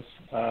 Quentin Jaws.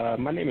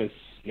 My name is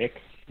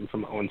Nick. I'm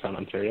from Owentown,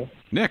 Ontario.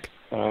 Nick.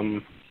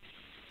 I'm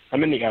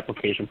in the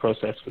application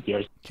process with the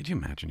RC. Could you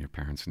imagine your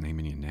parents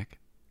naming you Nick?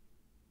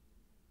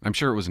 I'm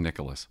sure it was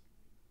Nicholas.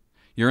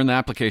 You're in the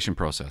application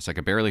process. I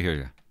could barely hear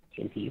you.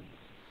 CMP.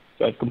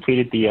 So I've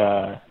completed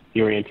the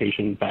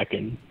orientation back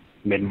in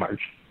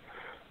mid-March.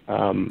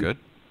 Good.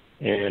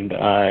 and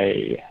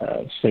I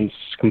have since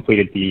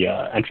completed the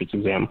entrance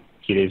exam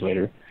a few days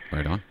later.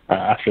 Right on.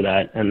 After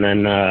that, and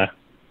then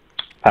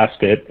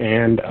passed it,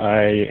 and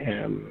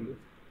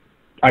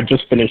I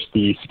just finished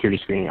the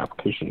security screening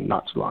application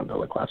not too long ago,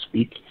 like last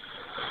week,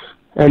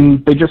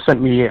 and they just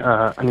sent me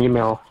an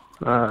email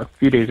a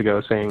few days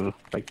ago saying,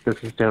 like, this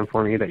is to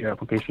inform you that your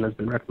application has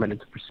been recommended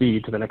to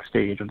proceed to the next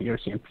stage of the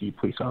RCMP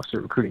police officer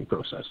recruiting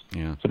process.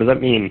 Yeah. So does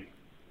that mean,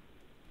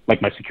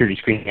 like, my security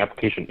screening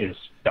application is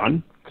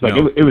done? Because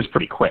like, No. it was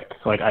pretty quick.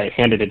 Like, I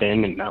handed it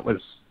in, and that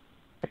was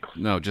like,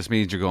 No, it just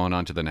means you're going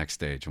on to the next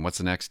stage. And what's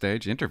the next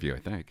stage? Interview, I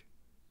think.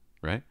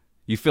 Right?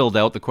 You filled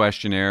out the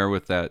questionnaire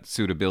with that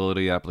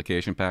suitability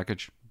application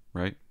package,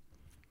 right?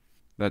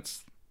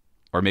 That's,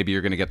 or maybe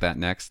you're going to get that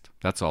next.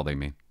 That's all they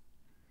mean.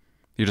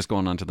 You're just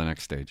going on to the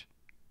next stage.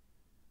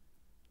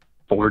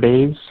 4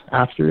 days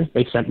after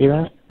they sent me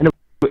that, and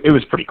it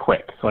was pretty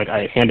quick. Like,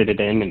 I handed it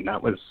in, and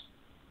that was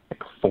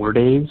like 4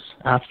 days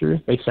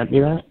after they sent me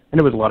that, and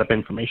it was a lot of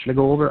information to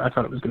go over. I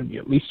thought it was going to be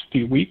at least a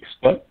few weeks,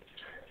 but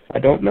I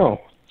don't know.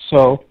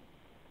 So,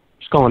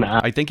 just going to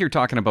ask. I think you're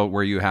talking about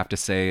where you have to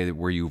say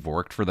where you've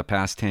worked for the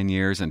past 10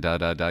 years and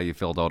you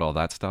filled out all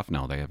that stuff.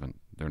 No, they haven't.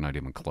 They're not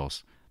even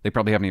close. They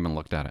probably haven't even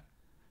looked at it.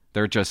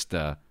 They're just,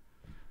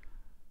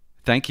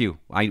 thank you.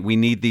 We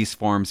need these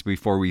forms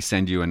before we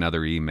send you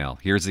another email.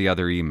 Here's the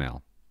other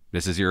email.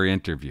 This is your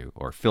interview.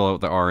 Or fill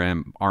out the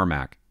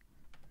RMAC.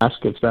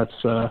 Ask if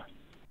that's,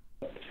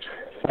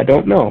 I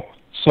don't know.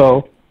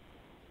 So,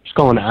 just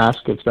going to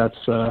ask if that's,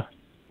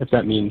 if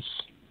that means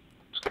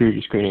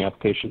security screening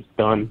application's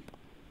done,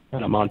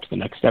 and I'm on to the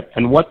next step.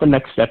 And what the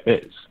next step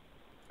is,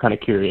 kind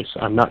of curious.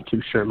 I'm not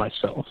too sure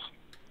myself.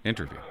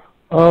 Interview.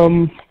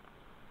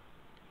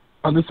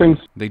 Other things.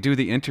 They do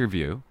the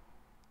interview.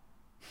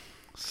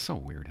 So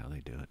weird how they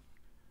do it.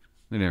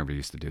 They never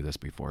used to do this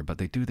before, but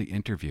they do the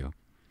interview.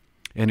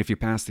 And if you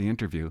pass the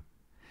interview,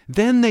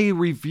 then they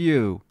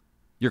review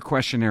your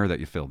questionnaire that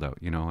you filled out.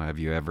 You know, have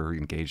you ever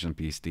engaged in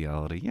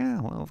bestiality?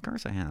 Yeah, well, of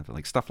course I have.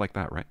 Like stuff like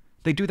that, right?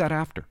 They do that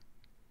after.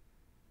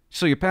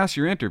 So you pass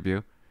your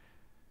interview.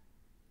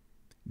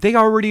 They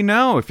already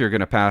know if you're going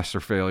to pass or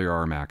fail your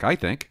RMAC, I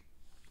think.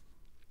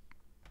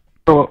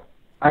 So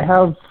I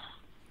have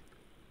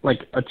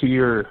like a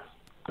 2-year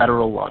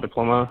federal law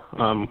diploma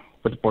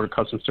with the Border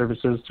Customs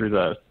Services through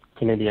the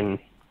Canadian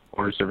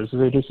Border Services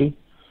Agency.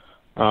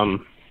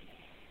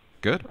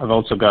 Good. I've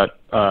also got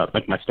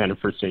like my standard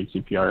first aid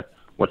CPR,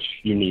 which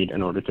you need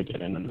in order to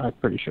get in, and I'm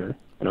pretty sure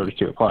in order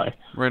to apply.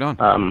 Right on.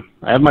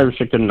 I have my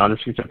restricted and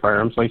non-restricted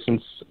firearms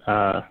license.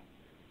 I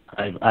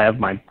have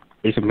my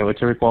basic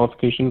military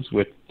qualifications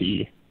with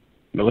the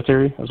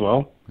military as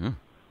well. Yeah.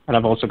 And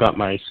I've also got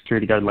my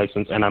security guard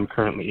license, and I'm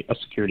currently a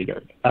security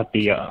guard at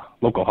the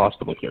local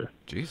hospital here.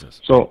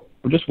 Jesus. So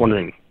I'm just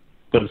wondering,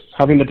 does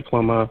having the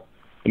diploma,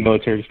 the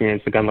military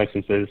experience, the gun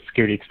licenses,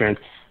 security experience,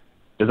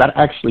 does that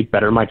actually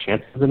better my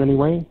chances in any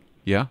way?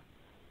 Yeah.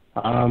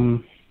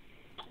 The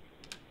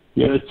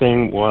other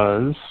thing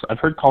was, I've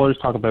heard callers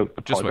talk about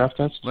the Just polygraph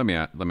wait. test. Let me.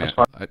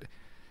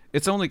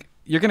 It's only,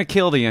 you're going to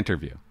kill the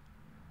interview.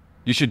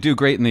 You should do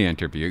great in the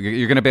interview.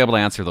 You're going to be able to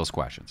answer those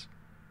questions.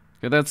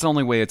 That's the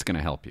only way it's going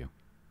to help you.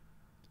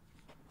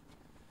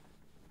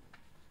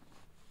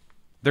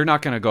 They're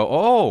not going to go,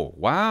 oh,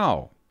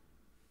 wow,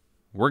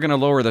 we're going to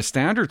lower the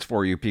standards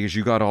for you because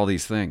you got all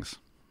these things.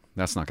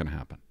 That's not going to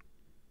happen.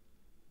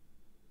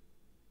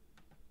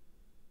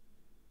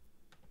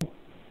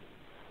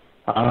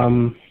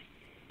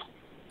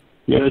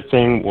 The other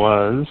thing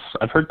was,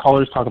 I've heard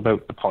callers talk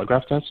about the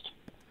polygraph test.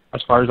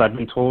 As far as I've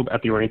been told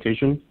at the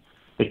orientation,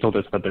 they told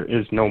us that there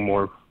is no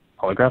more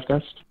polygraph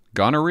test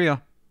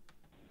Gonorrhea.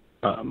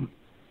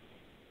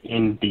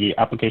 in the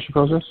application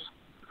process.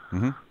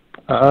 Mm-hmm.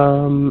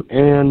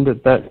 And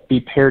that the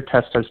pair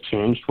test has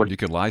changed, which You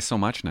could lie so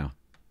much now.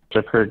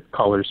 I've heard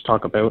callers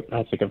talk about.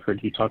 I think I've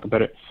heard you talk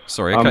about it.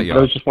 Sorry, I cut you but I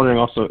off. was just wondering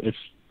also if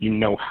you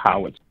know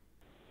how it's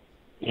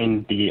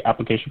in the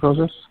application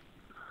process.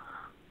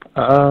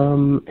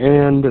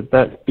 And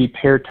that the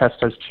pair test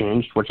has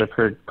changed, which I've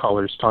heard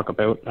callers talk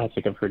about. I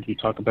think I've heard you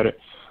talk about it.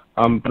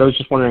 But I was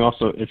just wondering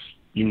also if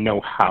you know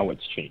how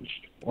it's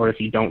changed, or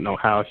if you don't know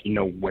how, if you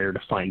know where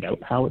to find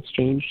out how it's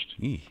changed.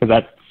 Eeh. Because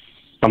that's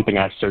something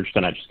I've searched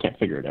and I just can't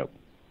figure it out.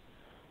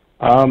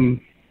 I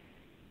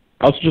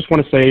also just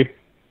want to say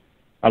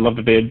I love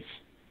the vids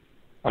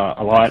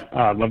a lot.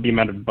 I love the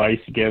amount of advice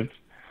you give.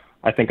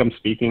 I think I'm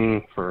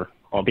speaking for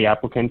all the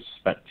applicants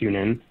that tune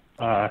in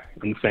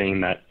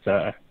saying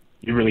that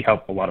you really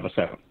help a lot of us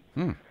out.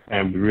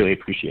 And we really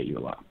appreciate you a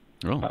lot.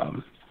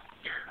 Oh.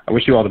 I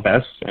wish you all the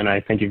best, and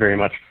I thank you very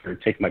much for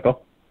taking my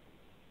call.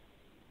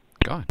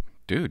 God,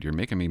 dude, you're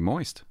making me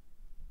moist.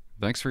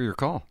 Thanks for your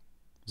call.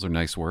 Those are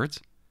nice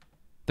words.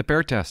 The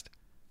pair test.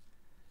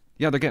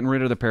 Yeah, they're getting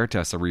rid of the pair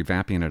test. They're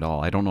revamping it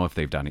all. I don't know if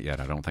they've done it yet.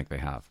 I don't think they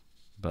have.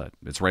 But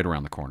it's right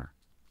around the corner.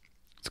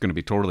 It's going to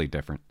be totally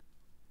different.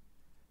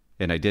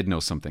 And I did know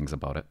some things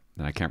about it,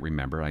 and I can't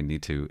remember. I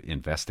need to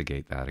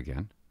investigate that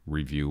again,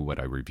 review what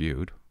I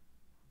reviewed,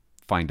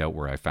 find out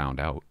where I found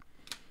out.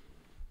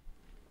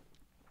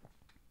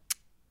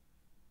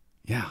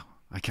 Yeah,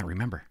 I can't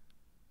remember.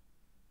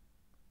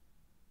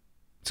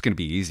 It's going to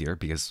be easier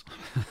because...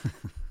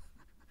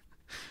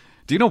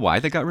 Do you know why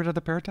they got rid of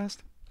the pair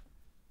test?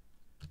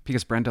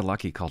 Because Brenda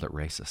Lucky called it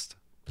racist.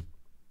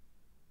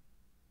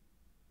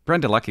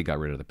 Brenda Lucky got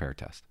rid of the pair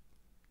test.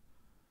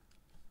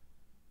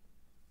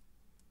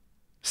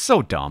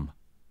 So dumb.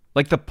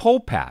 Like the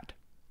POPAT.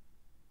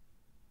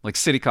 Like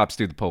city cops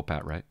do the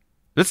POPAT, right?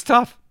 It's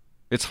tough.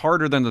 It's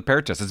harder than the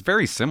pair test. It's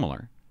very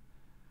similar.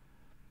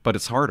 But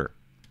it's harder.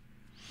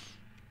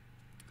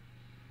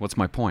 What's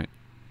my point?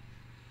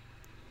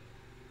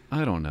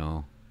 I don't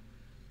know.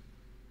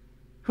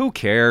 Who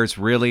cares,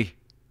 really?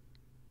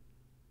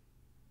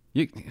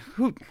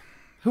 Who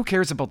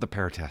cares about the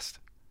pair test?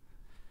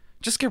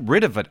 Just get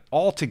rid of it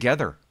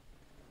altogether.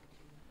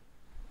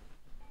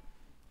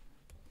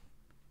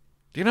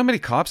 Do you know how many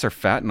cops are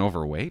fat and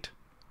overweight?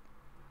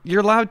 You're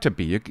allowed to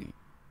be.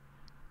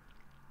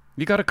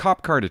 You got a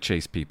cop car to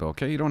chase people,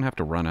 okay? You don't have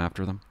to run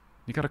after them.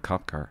 You got a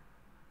cop car.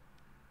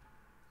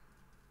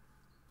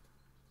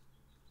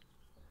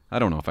 I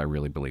don't know if I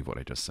really believe what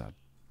I just said.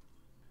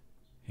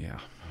 Yeah,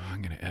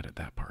 I'm going to edit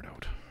that part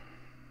out.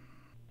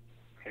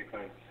 Hey,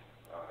 thanks.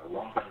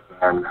 Long time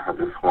fan. I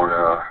just want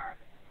to,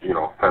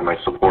 send my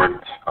support.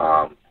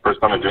 First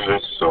time I'm doing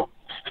this, so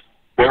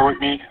bear with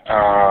me.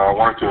 I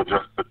wanted to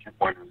adjust a few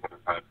pointers that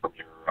I had from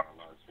your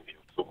last video.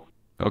 So.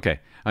 Okay,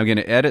 I'm going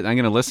to edit. I'm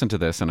going to listen to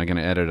this, and I'm going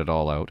to edit it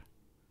all out.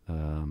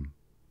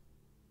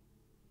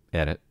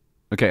 Edit.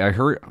 Okay, I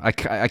heard. I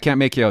can't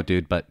make you out,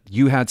 dude, but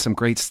you had some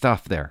great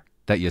stuff there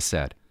that you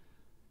said.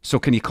 So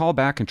can you call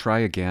back and try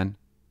again?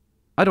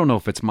 I don't know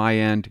if it's my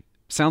end.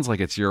 Sounds like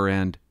it's your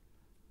end.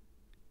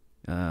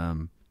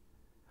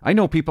 I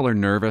know people are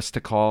nervous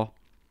to call.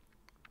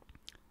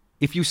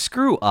 If you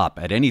screw up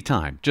at any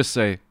time, just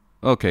say,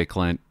 okay,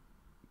 Clint,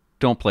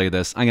 don't play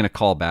this. I'm going to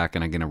call back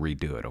and I'm going to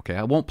redo it, okay?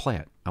 I won't play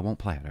it. I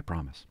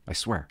promise. I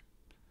swear.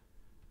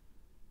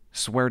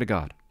 Swear to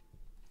God.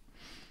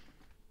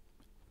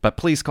 But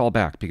please call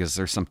back because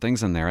there's some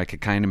things in there I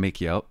could kind of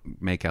make out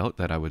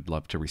that I would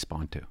love to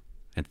respond to.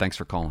 And thanks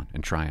for calling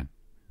and trying.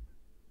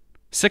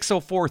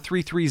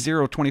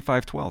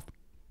 604-330-2512.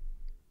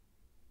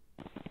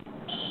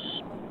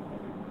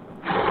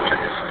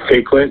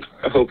 Hey, Clint.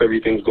 I hope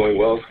everything's going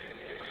well.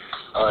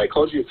 I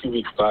called you a few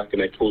weeks back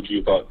and I told you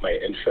about my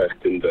interest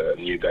in the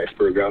new DICE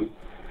program.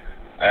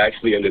 I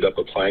actually ended up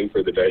applying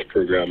for the DICE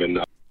program and...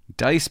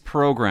 DICE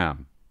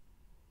program.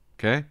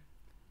 Okay?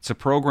 It's a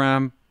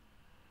program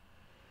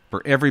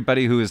for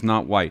everybody who is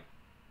not white.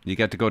 You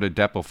get to go to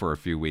depot for a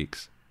few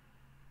weeks.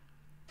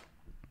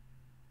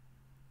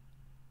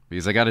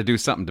 Because I got to do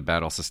something to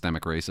battle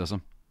systemic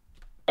racism.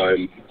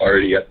 I'm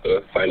already at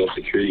the final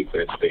security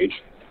clearance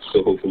stage,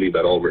 so hopefully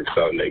that all works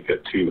out and I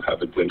get to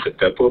have a glimpse at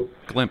depot.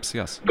 Glimpse,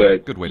 yes.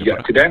 But good way to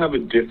put it. Today I have a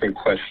different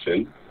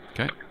question.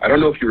 Okay. I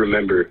don't know if you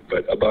remember,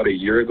 but about a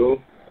year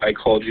ago, I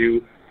called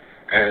you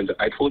and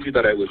I told you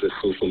that I was a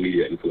social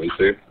media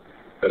influencer,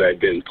 that I'd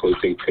been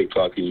posting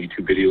TikTok and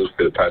YouTube videos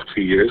for the past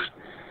 2 years.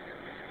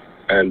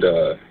 And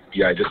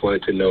I just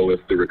wanted to know if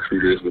the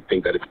recruiters would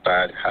think that it's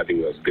bad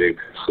having a big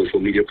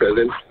social media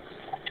presence.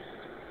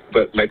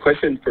 But my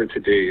question for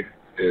today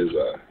is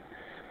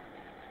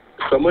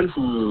someone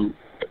who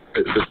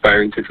is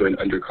aspiring to join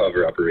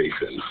undercover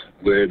operations,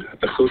 would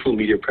a social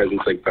media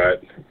presence like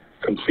that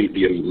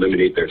completely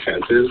eliminate their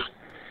chances?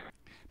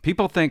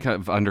 People think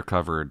of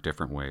undercover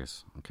different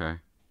ways, okay?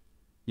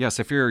 Yes,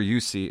 if you're a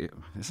UC...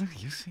 Is it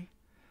UC?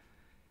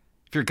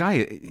 If you're a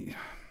guy...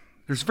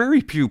 There's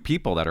very few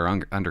people that are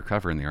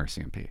undercover in the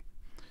RCMP.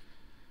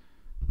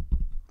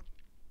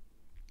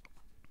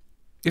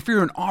 If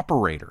you're an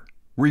operator,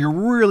 where you're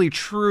really,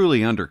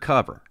 truly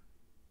undercover,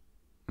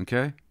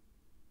 okay?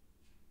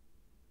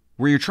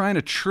 Where you're trying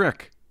to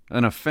trick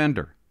an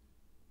offender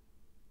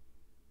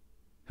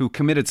who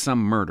committed some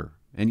murder,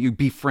 and you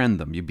befriend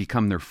them, you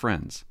become their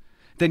friends,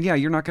 then yeah,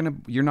 you're not gonna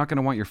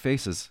want your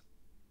face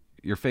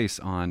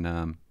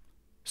on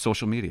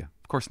social media.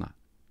 Of course not.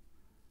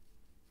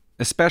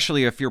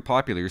 Especially if you're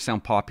popular, you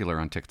sound popular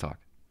on TikTok.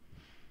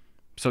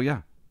 So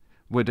yeah,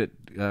 would it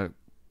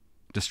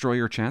destroy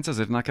your chances?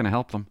 It's not going to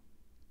help them.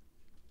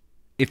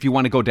 If you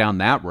want to go down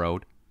that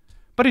road.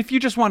 But if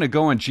you just want to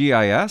go on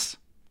GIS,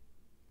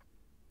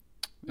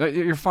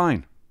 you're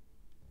fine.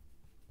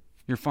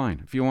 You're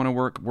fine. If you want to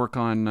work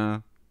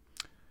on...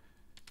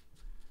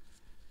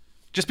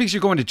 just because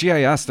you're going to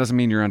GIS doesn't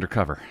mean you're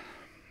undercover.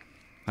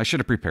 I should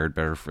have prepared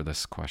better for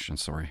this question,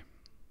 sorry.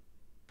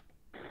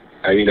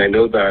 I mean, I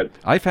know that...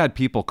 I've had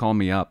people call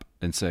me up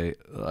and say,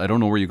 I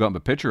don't know where you got a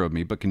picture of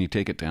me, but can you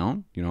take it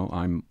down? You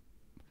know,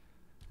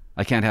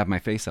 I can't have my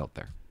face out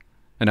there.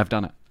 And I've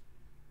done it.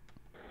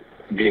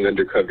 Being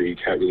undercover, you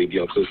can't really be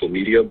on social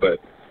media, but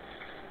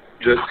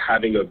just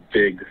having a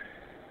big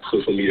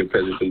social media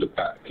presence in the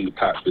past,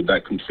 would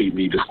that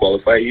completely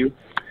disqualify you?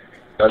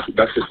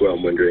 That's just what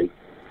I'm wondering.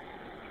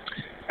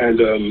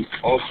 And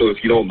also,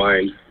 if you don't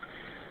mind,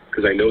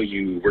 because I know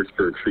you worked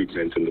for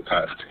recruitment in the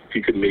past, if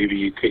you could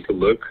maybe take a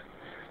look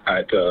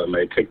at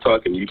my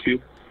TikTok and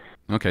YouTube.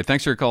 Okay,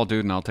 thanks for your call,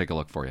 dude, and I'll take a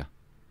look for you.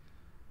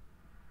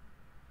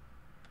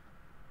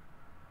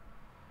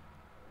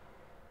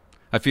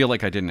 I feel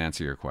like I didn't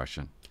answer your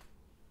question.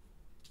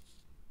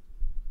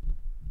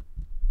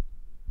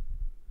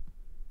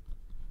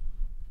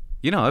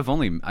 You know,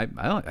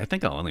 I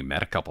think I only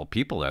met a couple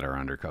people that are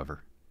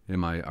undercover in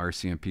my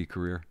RCMP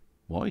career.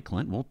 Why,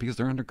 Clint? Well, because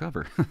they're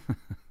undercover.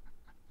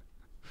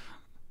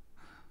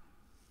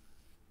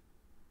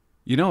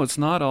 You know, it's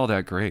not all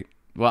that great.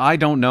 Well, I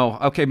don't know.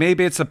 Okay,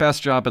 maybe it's the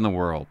best job in the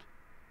world.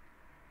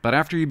 But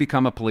after you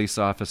become a police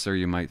officer,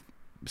 you might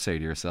say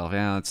to yourself,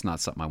 yeah, it's not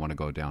something I want to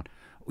go down.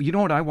 You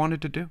know what I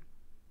wanted to do?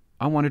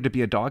 I wanted to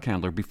be a dog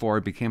handler before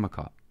I became a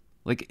cop.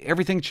 Like,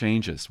 everything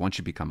changes once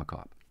you become a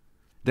cop.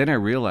 Then I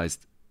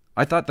realized,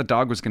 I thought the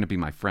dog was going to be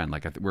my friend.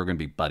 Like, we were going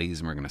to be buddies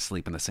and we were going to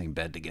sleep in the same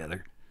bed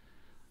together.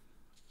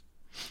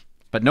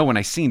 But no, when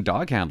I seen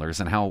dog handlers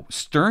and how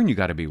stern you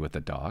got to be with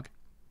a dog,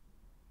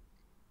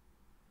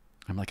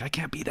 I'm like, I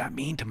can't be that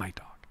mean to my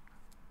dog.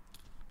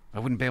 I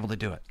wouldn't be able to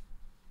do it.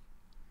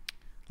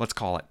 Let's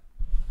call it,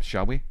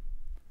 shall we?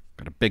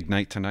 Got a big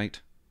night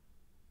tonight.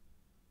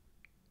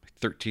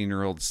 My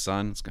 13-year-old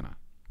son's gonna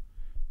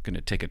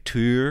take a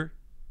tour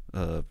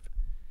of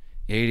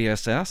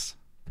ADSS.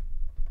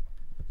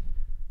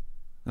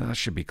 That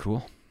should be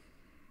cool.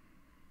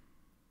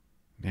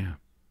 Yeah.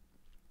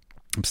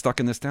 I'm stuck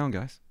in this town,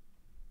 guys.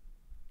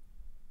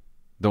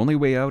 The only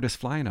way out is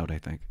flying out, I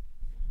think.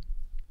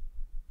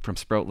 From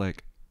Sprout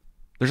Lake.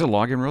 There's a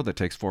logging road that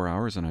takes 4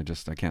 hours, and I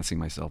can't see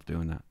myself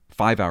doing that.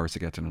 5 hours to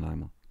get to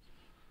Nanaimo.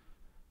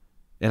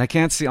 And I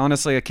can't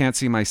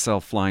see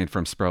myself flying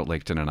from Sprout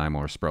Lake to Nanaimo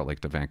or Sprout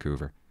Lake to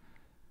Vancouver.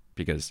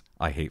 Because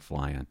I hate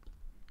flying.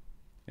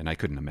 And I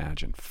couldn't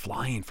imagine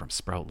flying from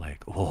Sprout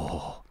Lake.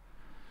 Oh.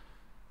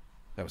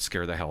 That would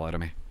scare the hell out of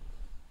me.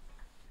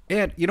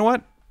 And you know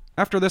what?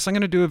 After this, I'm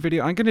going to do a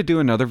video. I'm going to do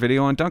another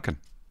video on Duncan.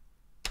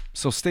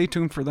 So stay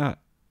tuned for that.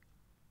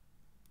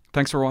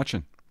 Thanks for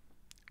watching.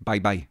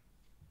 Bye-bye.